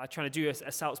are trying to do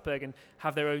a Salzburg and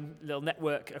have their own little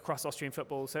network across Austrian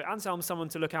football. So Anselm's someone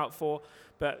to look out for,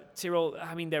 but Tirol,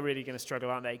 I mean, they're really going to struggle,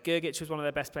 aren't they? Gergic was one of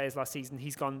their best players last season.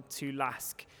 He's gone to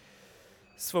LASK.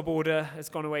 Svoboda has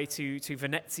gone away to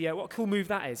Venezia. What a cool move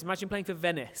that is. Imagine playing for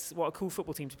Venice. What a cool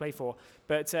football team to play for.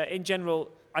 But in general,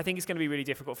 I think it's going to be really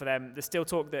difficult for them. There's still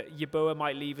talk that Yeboah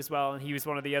might leave as well, and he was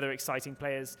one of the other exciting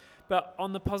players. But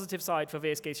on the positive side for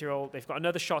VSG Tirol, they've got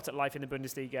another shot at life in the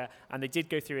Bundesliga, and they did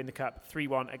go through in the Cup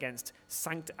 3-1 against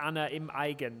St. Anna am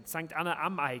Eigen.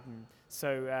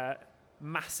 So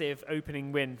massive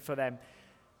opening win for them.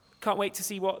 Can't wait to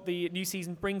see what the new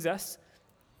season brings us.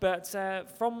 But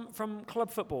from club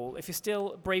football, if you're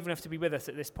still brave enough to be with us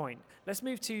at this point, let's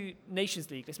move to Nations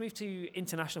League. Let's move to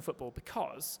international football,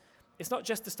 because it's not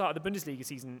just the start of the Bundesliga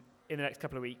season in the next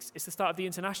couple of weeks. It's the start of the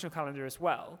international calendar as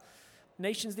well.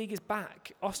 Nations League is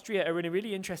back. Austria are in a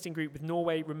really interesting group with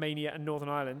Norway, Romania and Northern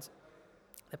Ireland.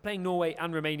 They're playing Norway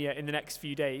and Romania in the next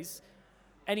few days.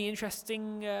 Any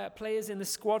interesting players in the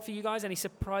squad for you guys? Any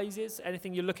surprises?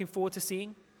 Anything you're looking forward to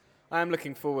seeing? I'm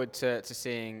looking forward to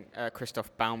seeing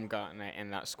Christoph Baumgartner in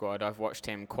that squad. I've watched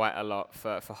him quite a lot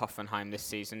for Hoffenheim this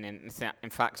season. In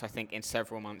fact, I think in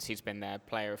several months he's been their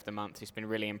player of the month. He's been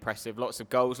really impressive. Lots of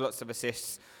goals, lots of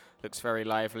assists. Looks very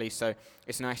lively. So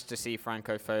it's nice to see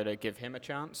Franco Foda give him a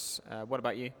chance. What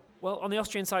about you? Well, on the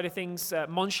Austrian side of things,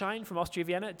 Monschein from Austria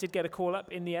Vienna did get a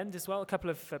call-up in the end as well. A couple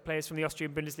of players from the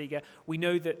Austrian Bundesliga. We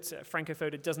know that Franco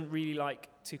Foda doesn't really like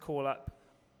to call up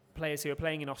players who are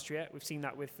playing in Austria. We've seen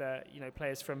that with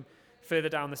players from further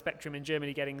down the spectrum in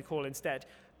Germany getting the call instead.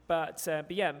 But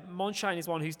yeah, Monschein is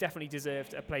one who's definitely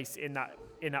deserved a place in that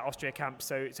Austria camp.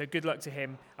 So good luck to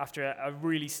him after a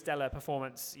really stellar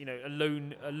performance. You know,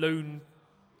 a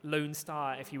lone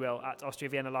star, if you will, at Austria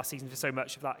Vienna last season for so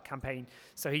much of that campaign.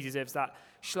 So he deserves that.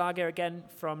 Schlager again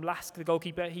from LASK, the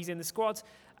goalkeeper. He's in the squad,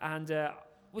 and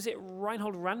was it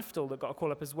Reinhold Ranftl that got a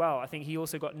call up as well? I think he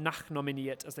also got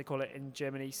Nachnominiert, as they call it in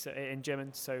Germany, in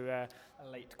German. So a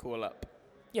late call up.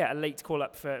 Yeah, a late call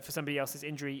up for somebody else's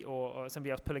injury or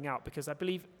somebody else pulling out, because I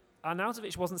believe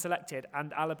Arnautovic wasn't selected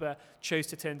and Alaba chose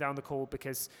to turn down the call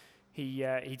because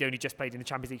he'd only just played in the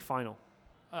Champions League final.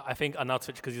 I think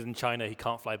Arnautovic, because he's in China, he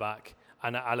can't fly back.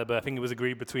 And Alaba, I think it was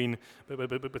agreed between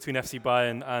FC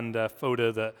Bayern and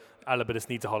Foda that Alaba just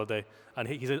needs a holiday. And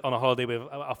he's on a holiday with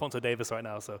Alphonso Davies right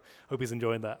now, so hope he's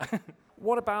enjoying that.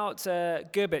 What about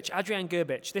Gerbic, Adrian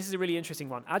Gerbic? This is a really interesting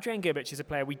one. Adrian Gerbic is a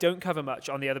player we don't cover much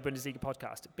on the other Bundesliga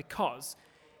podcast because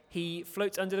he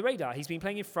floats under the radar. He's been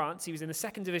playing in France. He was in the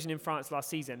second division in France last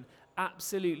season,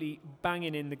 absolutely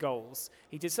banging in the goals.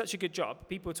 He did such a good job.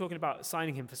 People were talking about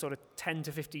signing him for sort of 10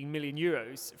 to 15 million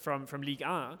euros from Ligue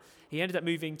 1. He ended up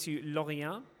moving to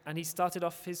Lorient, and he started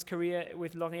off his career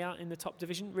with Lorient in the top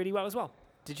division really well as well.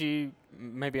 Did you,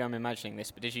 maybe I'm imagining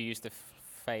this, but did you use the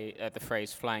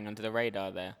phrase flying under the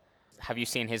radar there? Have you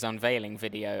seen his unveiling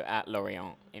video at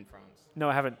Lorient in France? No,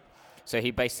 I haven't. So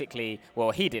he basically, well,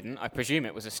 he didn't. I presume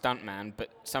it was a stuntman, but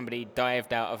somebody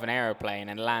dived out of an aeroplane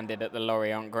and landed at the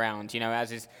Lorient ground. You know,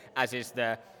 as is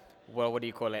the, well, what do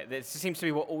you call it? This seems to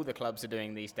be what all the clubs are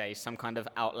doing these days. Some kind of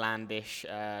outlandish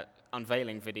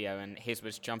unveiling video, and his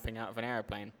was jumping out of an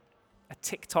aeroplane. A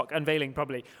TikTok unveiling,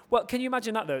 probably. Well, can you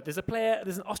imagine that, though? There's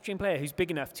an Austrian player who's big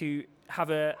enough to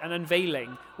have an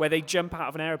unveiling where they jump out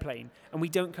of an aeroplane, and we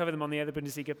don't cover them on the other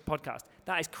Bundesliga podcast.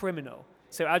 That is criminal.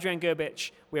 So, Adrian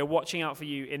Gerbic, we are watching out for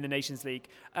you in the Nations League.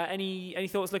 Any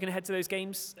thoughts looking ahead to those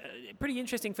games? Pretty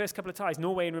interesting first couple of ties,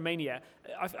 Norway and Romania.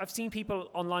 I've seen people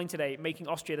online today making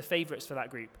Austria the favourites for that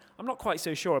group. I'm not quite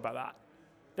so sure about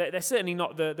that. They're certainly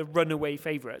not the runaway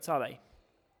favourites, are they?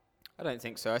 I don't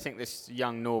think so. I think this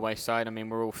young Norway side, I mean,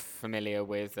 we're all familiar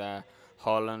with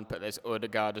Holland, but there's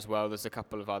Odegaard as well. There's a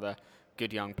couple of other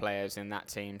good young players in that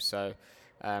team. So,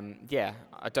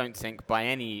 I don't think by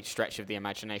any stretch of the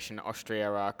imagination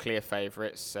Austria are clear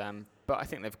favourites, but I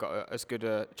think they've got as good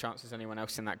a chance as anyone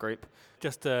else in that group.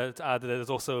 Just to add, there's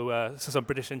also some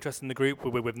British interest in the group,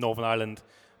 with Northern Ireland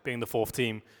being the fourth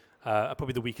team.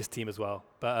 Probably the weakest team as well.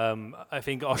 But I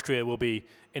think Austria will be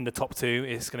in the top two.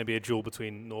 It's going to be a duel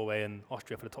between Norway and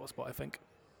Austria for the top spot, I think.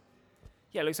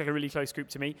 Yeah, it looks like a really close group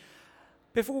to me.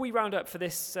 Before we round up for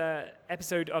this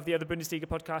episode of the Other Bundesliga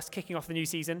podcast, kicking off the new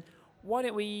season, why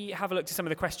don't we have a look to some of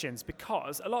the questions?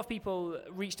 Because a lot of people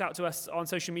reached out to us on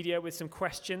social media with some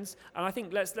questions, and I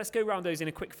think let's go around those in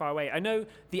a quick fire way. I know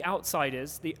the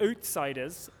outsiders, the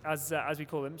outsiders, as we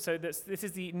call them. So this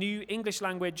is the new English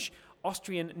language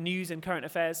Austrian news and current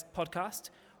affairs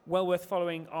podcast. Well worth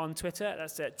following on Twitter.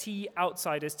 That's T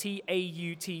Outsiders,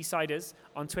 TAUT Siders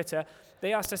on Twitter.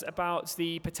 They asked us about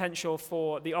the potential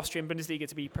for the Austrian Bundesliga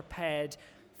to be prepared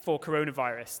for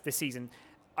coronavirus this season.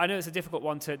 I know it's a difficult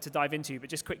one to dive into, but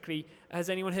just quickly, has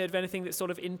anyone heard of anything that's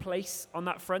sort of in place on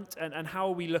that front? And how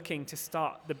are we looking to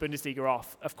start the Bundesliga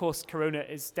off? Of course, Corona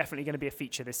is definitely going to be a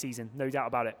feature this season, no doubt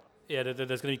about it. Yeah, there's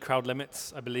going to be crowd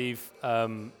limits, I believe.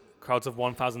 Crowds of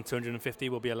 1,250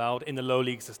 will be allowed. In the low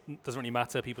leagues, it doesn't really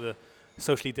matter. People are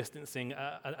socially distancing.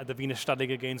 At the Wiener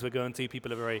Stadtliga games we're going to,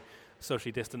 people are very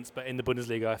socially distanced. But in the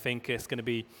Bundesliga, I think it's going to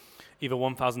be either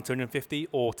 1,250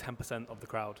 or 10% of the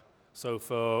crowd. So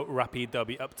for Rapid, they'll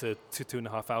be up to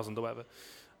 2,500 or whatever.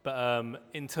 But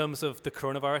in terms of the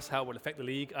coronavirus, how it will affect the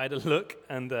league, I had a look,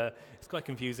 and it's quite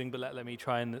confusing, but let me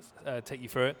try and take you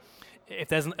through it. If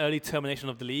there's an early termination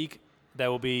of the league, there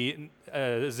will be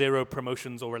 0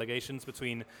 promotions or relegations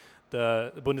between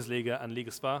the Bundesliga and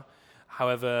Liga Spa.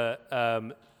 However,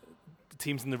 the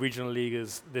teams in the regional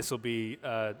leagues, this will be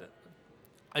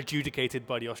adjudicated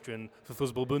by the Austrian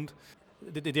Fußballbund.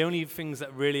 The only things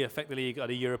that really affect the league are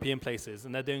the European places,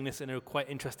 and they're doing this in a quite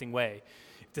interesting way.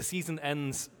 If the season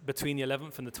ends between the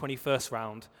 11th and the 21st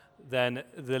round, then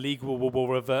the league will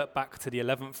revert back to the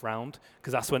 11th round,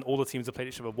 because that's when all the teams have played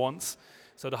each other once,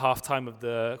 so the half time of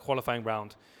the qualifying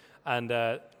round. And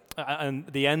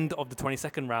the end of the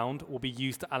 22nd round will be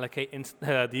used to allocate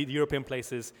the European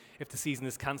places if the season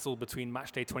is cancelled between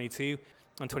match day 22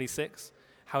 and 26.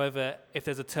 However, if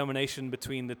there's a termination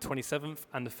between the 27th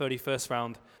and the 31st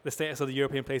round, the status of the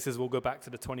European places will go back to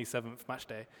the 27th match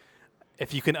day,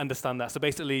 if you can understand that. So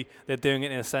basically, they're doing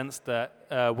it in a sense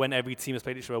that when every team has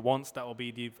played each other once, that will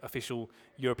be the official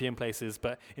European places.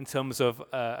 But in terms of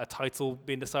a title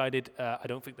being decided, I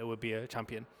don't think there would be a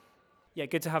champion. Yeah,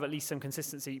 good to have at least some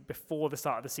consistency before the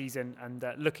start of the season, and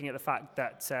looking at the fact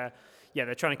that,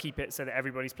 they're trying to keep it so that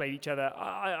everybody's played each other.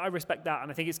 I respect that, and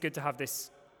I think it's good to have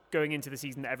this going into the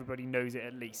season that everybody knows it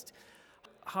at least.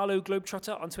 Harlow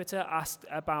Globetrotter on Twitter asked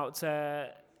about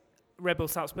Red Bull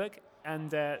Salzburg.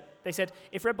 and they said,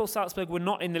 if Red Bull Salzburg were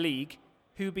not in the league,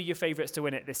 who would be your favourites to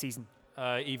win it this season?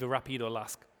 Either Rapid or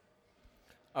Lask.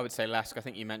 I would say Lask. I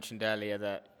think you mentioned earlier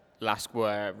that Lask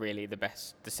were really the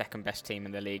second best team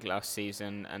in the league last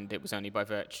season, and it was only by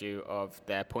virtue of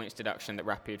their points deduction that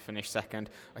Rapid finished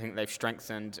second. I think they've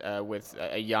strengthened with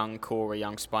a young core, a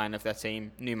young spine of their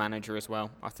team, new manager as well.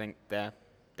 I think they're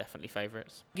definitely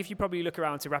favourites. If you probably look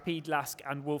around to Rapid, Lask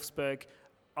and Wolfsburg,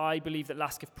 I believe that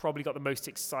Lask have probably got the most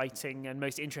exciting and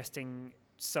most interesting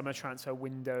summer transfer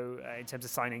window in terms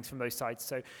of signings from those sides.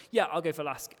 So yeah, I'll go for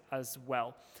Lask as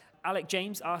well. Alec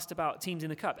James asked about teams in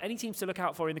the Cup. Any teams to look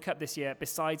out for in the Cup this year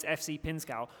besides FC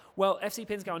Pinzgau? Well, FC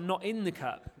Pinzgau are not in the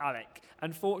Cup, Alec.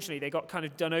 Unfortunately, they got kind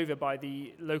of done over by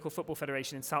the local football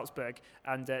federation in Salzburg,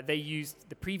 and they used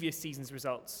the previous season's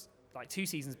results, like 2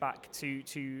 seasons back,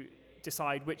 to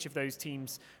decide which of those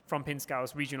teams from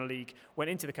Pinzgau's regional league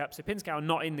went into the Cup. So Pinzgau are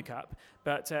not in the Cup,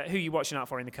 but who are you watching out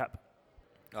for in the Cup?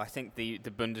 I think the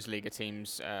Bundesliga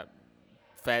teams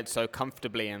fared so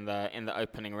comfortably in the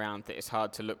opening round that it's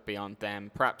hard to look beyond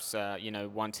them. Perhaps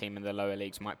one team in the lower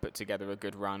leagues might put together a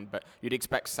good run, but you'd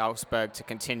expect Salzburg to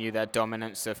continue their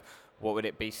dominance of, what would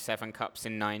it be, 7 cups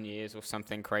in 9 years or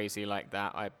something crazy like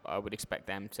that. I would expect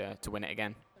them to win it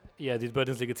again. Yeah, the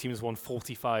Bundesliga teams won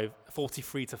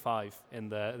 43-5 in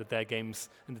their games,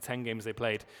 in the 10 games they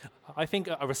played. I think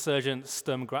a resurgent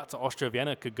Sturm Graz or Austria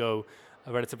Vienna could go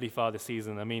relatively far this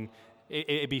season. I mean,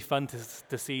 it'd be fun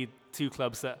to see 2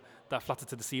 clubs that flattered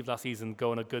to deceive last season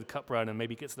go on a good cup run and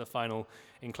maybe get to the final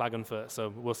in Klagenfurt.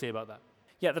 So we'll see about that.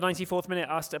 Yeah, the 94th minute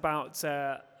asked about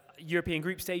European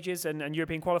group stages and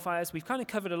European qualifiers. We've kind of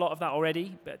covered a lot of that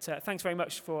already, but thanks very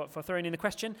much for throwing in the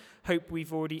question. Hope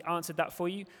we've already answered that for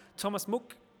you. Thomas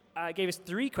Muck gave us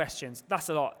 3 questions. That's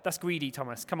a lot. That's greedy,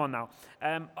 Thomas. Come on now.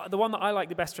 The one that I like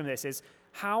the best from this is,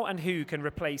 how and who can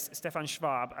replace Stefan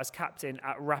Schwab as captain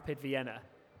at Rapid Vienna?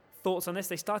 Thoughts on this?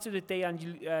 They started with Dejan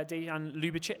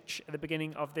Ljubicic at the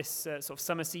beginning of this sort of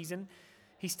summer season.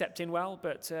 He stepped in well,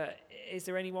 but is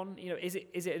there anyone, is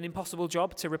it an impossible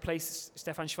job to replace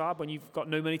Stefan Schwab when you've got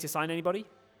no money to sign anybody?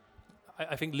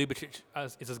 I think Ljubicic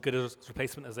is as good a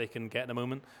replacement as they can get in a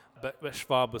moment, but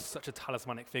Schwab was such a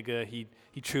talismanic figure. He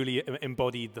truly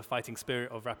embodied the fighting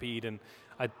spirit of Rapid, and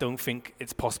I don't think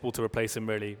it's possible to replace him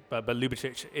really. But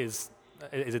Ljubicic is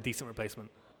a decent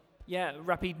replacement. Yeah,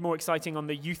 Rapid more exciting on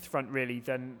the youth front really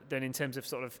than in terms of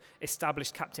sort of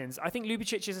established captains. I think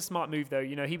Ljubicic is a smart move though.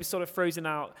 He was sort of frozen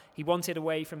out. He wanted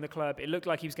away from the club. It looked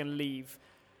like he was going to leave.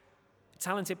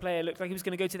 Talented player, looked like he was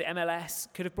going to go to the MLS.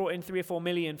 Could have brought in 3 or 4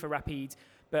 million for Rapid,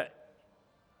 but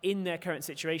in their current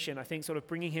situation, I think sort of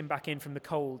bringing him back in from the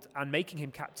cold and making him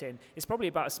captain is probably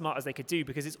about as smart as they could do,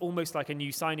 because it's almost like a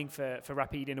new signing for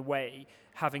Rapid in a way,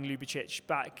 having Ljubicic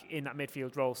back in that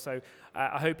midfield role. So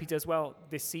I hope he does well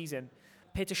this season.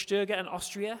 Peter Stöger and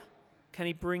Austria, can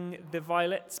he bring the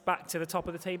Violets back to the top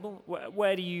of the table?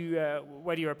 Where do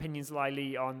your opinions lie,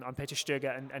 Lee, on Peter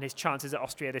Stöger and his chances at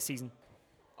Austria this season?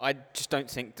 I just don't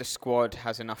think the squad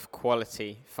has enough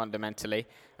quality, fundamentally.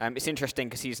 It's interesting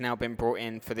because he's now been brought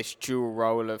in for this dual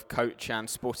role of coach and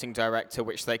sporting director,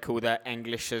 which they call their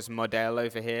Englisches Modell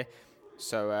over here.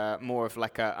 So more of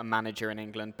like a manager in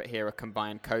England, but here a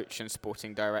combined coach and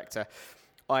sporting director.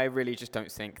 I really just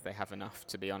don't think they have enough,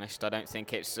 to be honest. I don't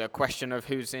think it's a question of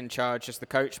who's in charge as the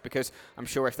coach, because I'm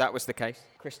sure if that was the case,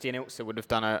 Christian Ilse would have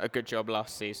done a good job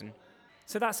last season.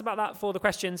 So that's about that for the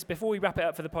questions. Before we wrap it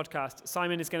up for the podcast,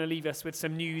 Simon is going to leave us with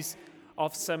some news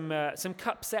of some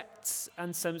cup sets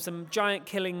and some giant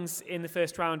killings in the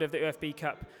first round of the ÖFB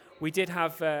Cup. We did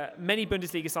have many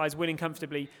Bundesliga sides winning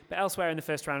comfortably, but elsewhere in the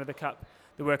first round of the Cup,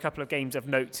 there were a couple of games of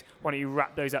note. Why don't you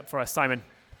wrap those up for us, Simon?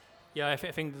 Yeah, I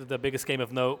think the biggest game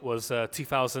of note was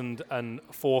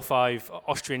 2004-5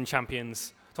 Austrian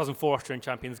champions. 2004 Austrian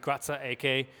champions Graz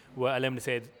AK were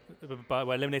eliminated by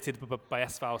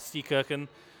SV Seekirchen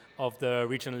of the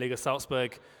Regional Liga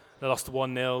Salzburg. They lost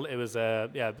 1-0. It was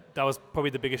that was probably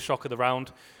the biggest shock of the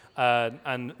round.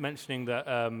 And mentioning that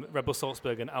Red Bull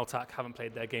Salzburg and Autak haven't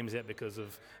played their games yet because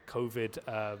of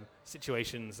COVID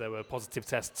situations. There were positive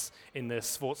tests in the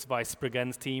Sportsvice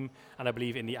Bregenz team and I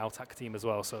believe in the Autak team as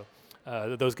well. So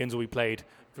those games will be played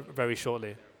very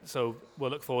shortly. So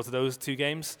we'll look forward to those 2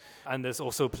 games. And there's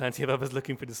also plenty of others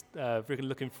looking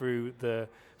through the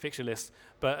fixture list.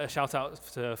 But a shout out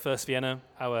to First Vienna,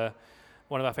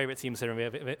 one of our favourite teams here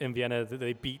in Vienna. They're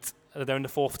in the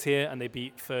 4th tier and they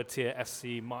beat 3rd tier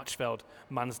FC Marchfeld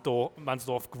Mansdorf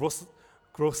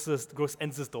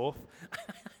Groß-Enzersdorf.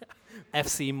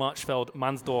 FC Marchfeld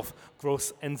Mansdorf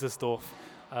Groß-Enzersdorf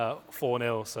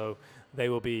 4-0. So they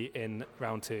will be in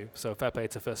round 2. So fair play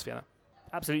to First Vienna.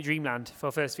 Absolute dreamland for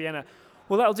First Vienna.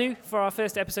 Well, that'll do for our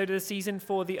first episode of the season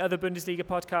for the Other Bundesliga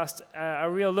podcast. A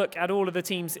real look at all of the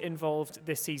teams involved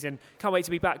this season. Can't wait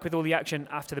to be back with all the action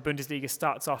after the Bundesliga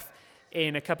starts off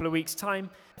in a couple of weeks' time.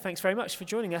 Thanks very much for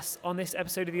joining us on this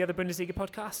episode of the Other Bundesliga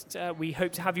podcast. We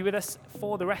hope to have you with us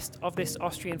for the rest of this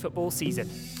Austrian football season.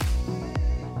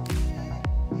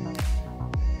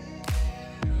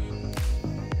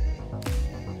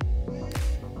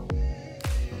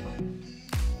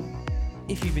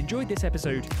 If you've enjoyed this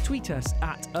episode, tweet us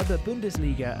at Other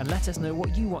Bundesliga and let us know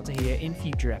what you want to hear in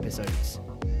future episodes.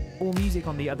 All music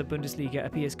on the Other Bundesliga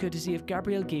appears courtesy of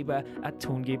Gabriel Geber at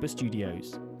Tongeber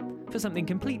Studios. For something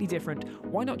completely different,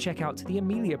 why not check out The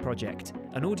Amelia Project,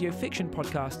 an audio fiction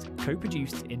podcast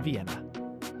co-produced in Vienna.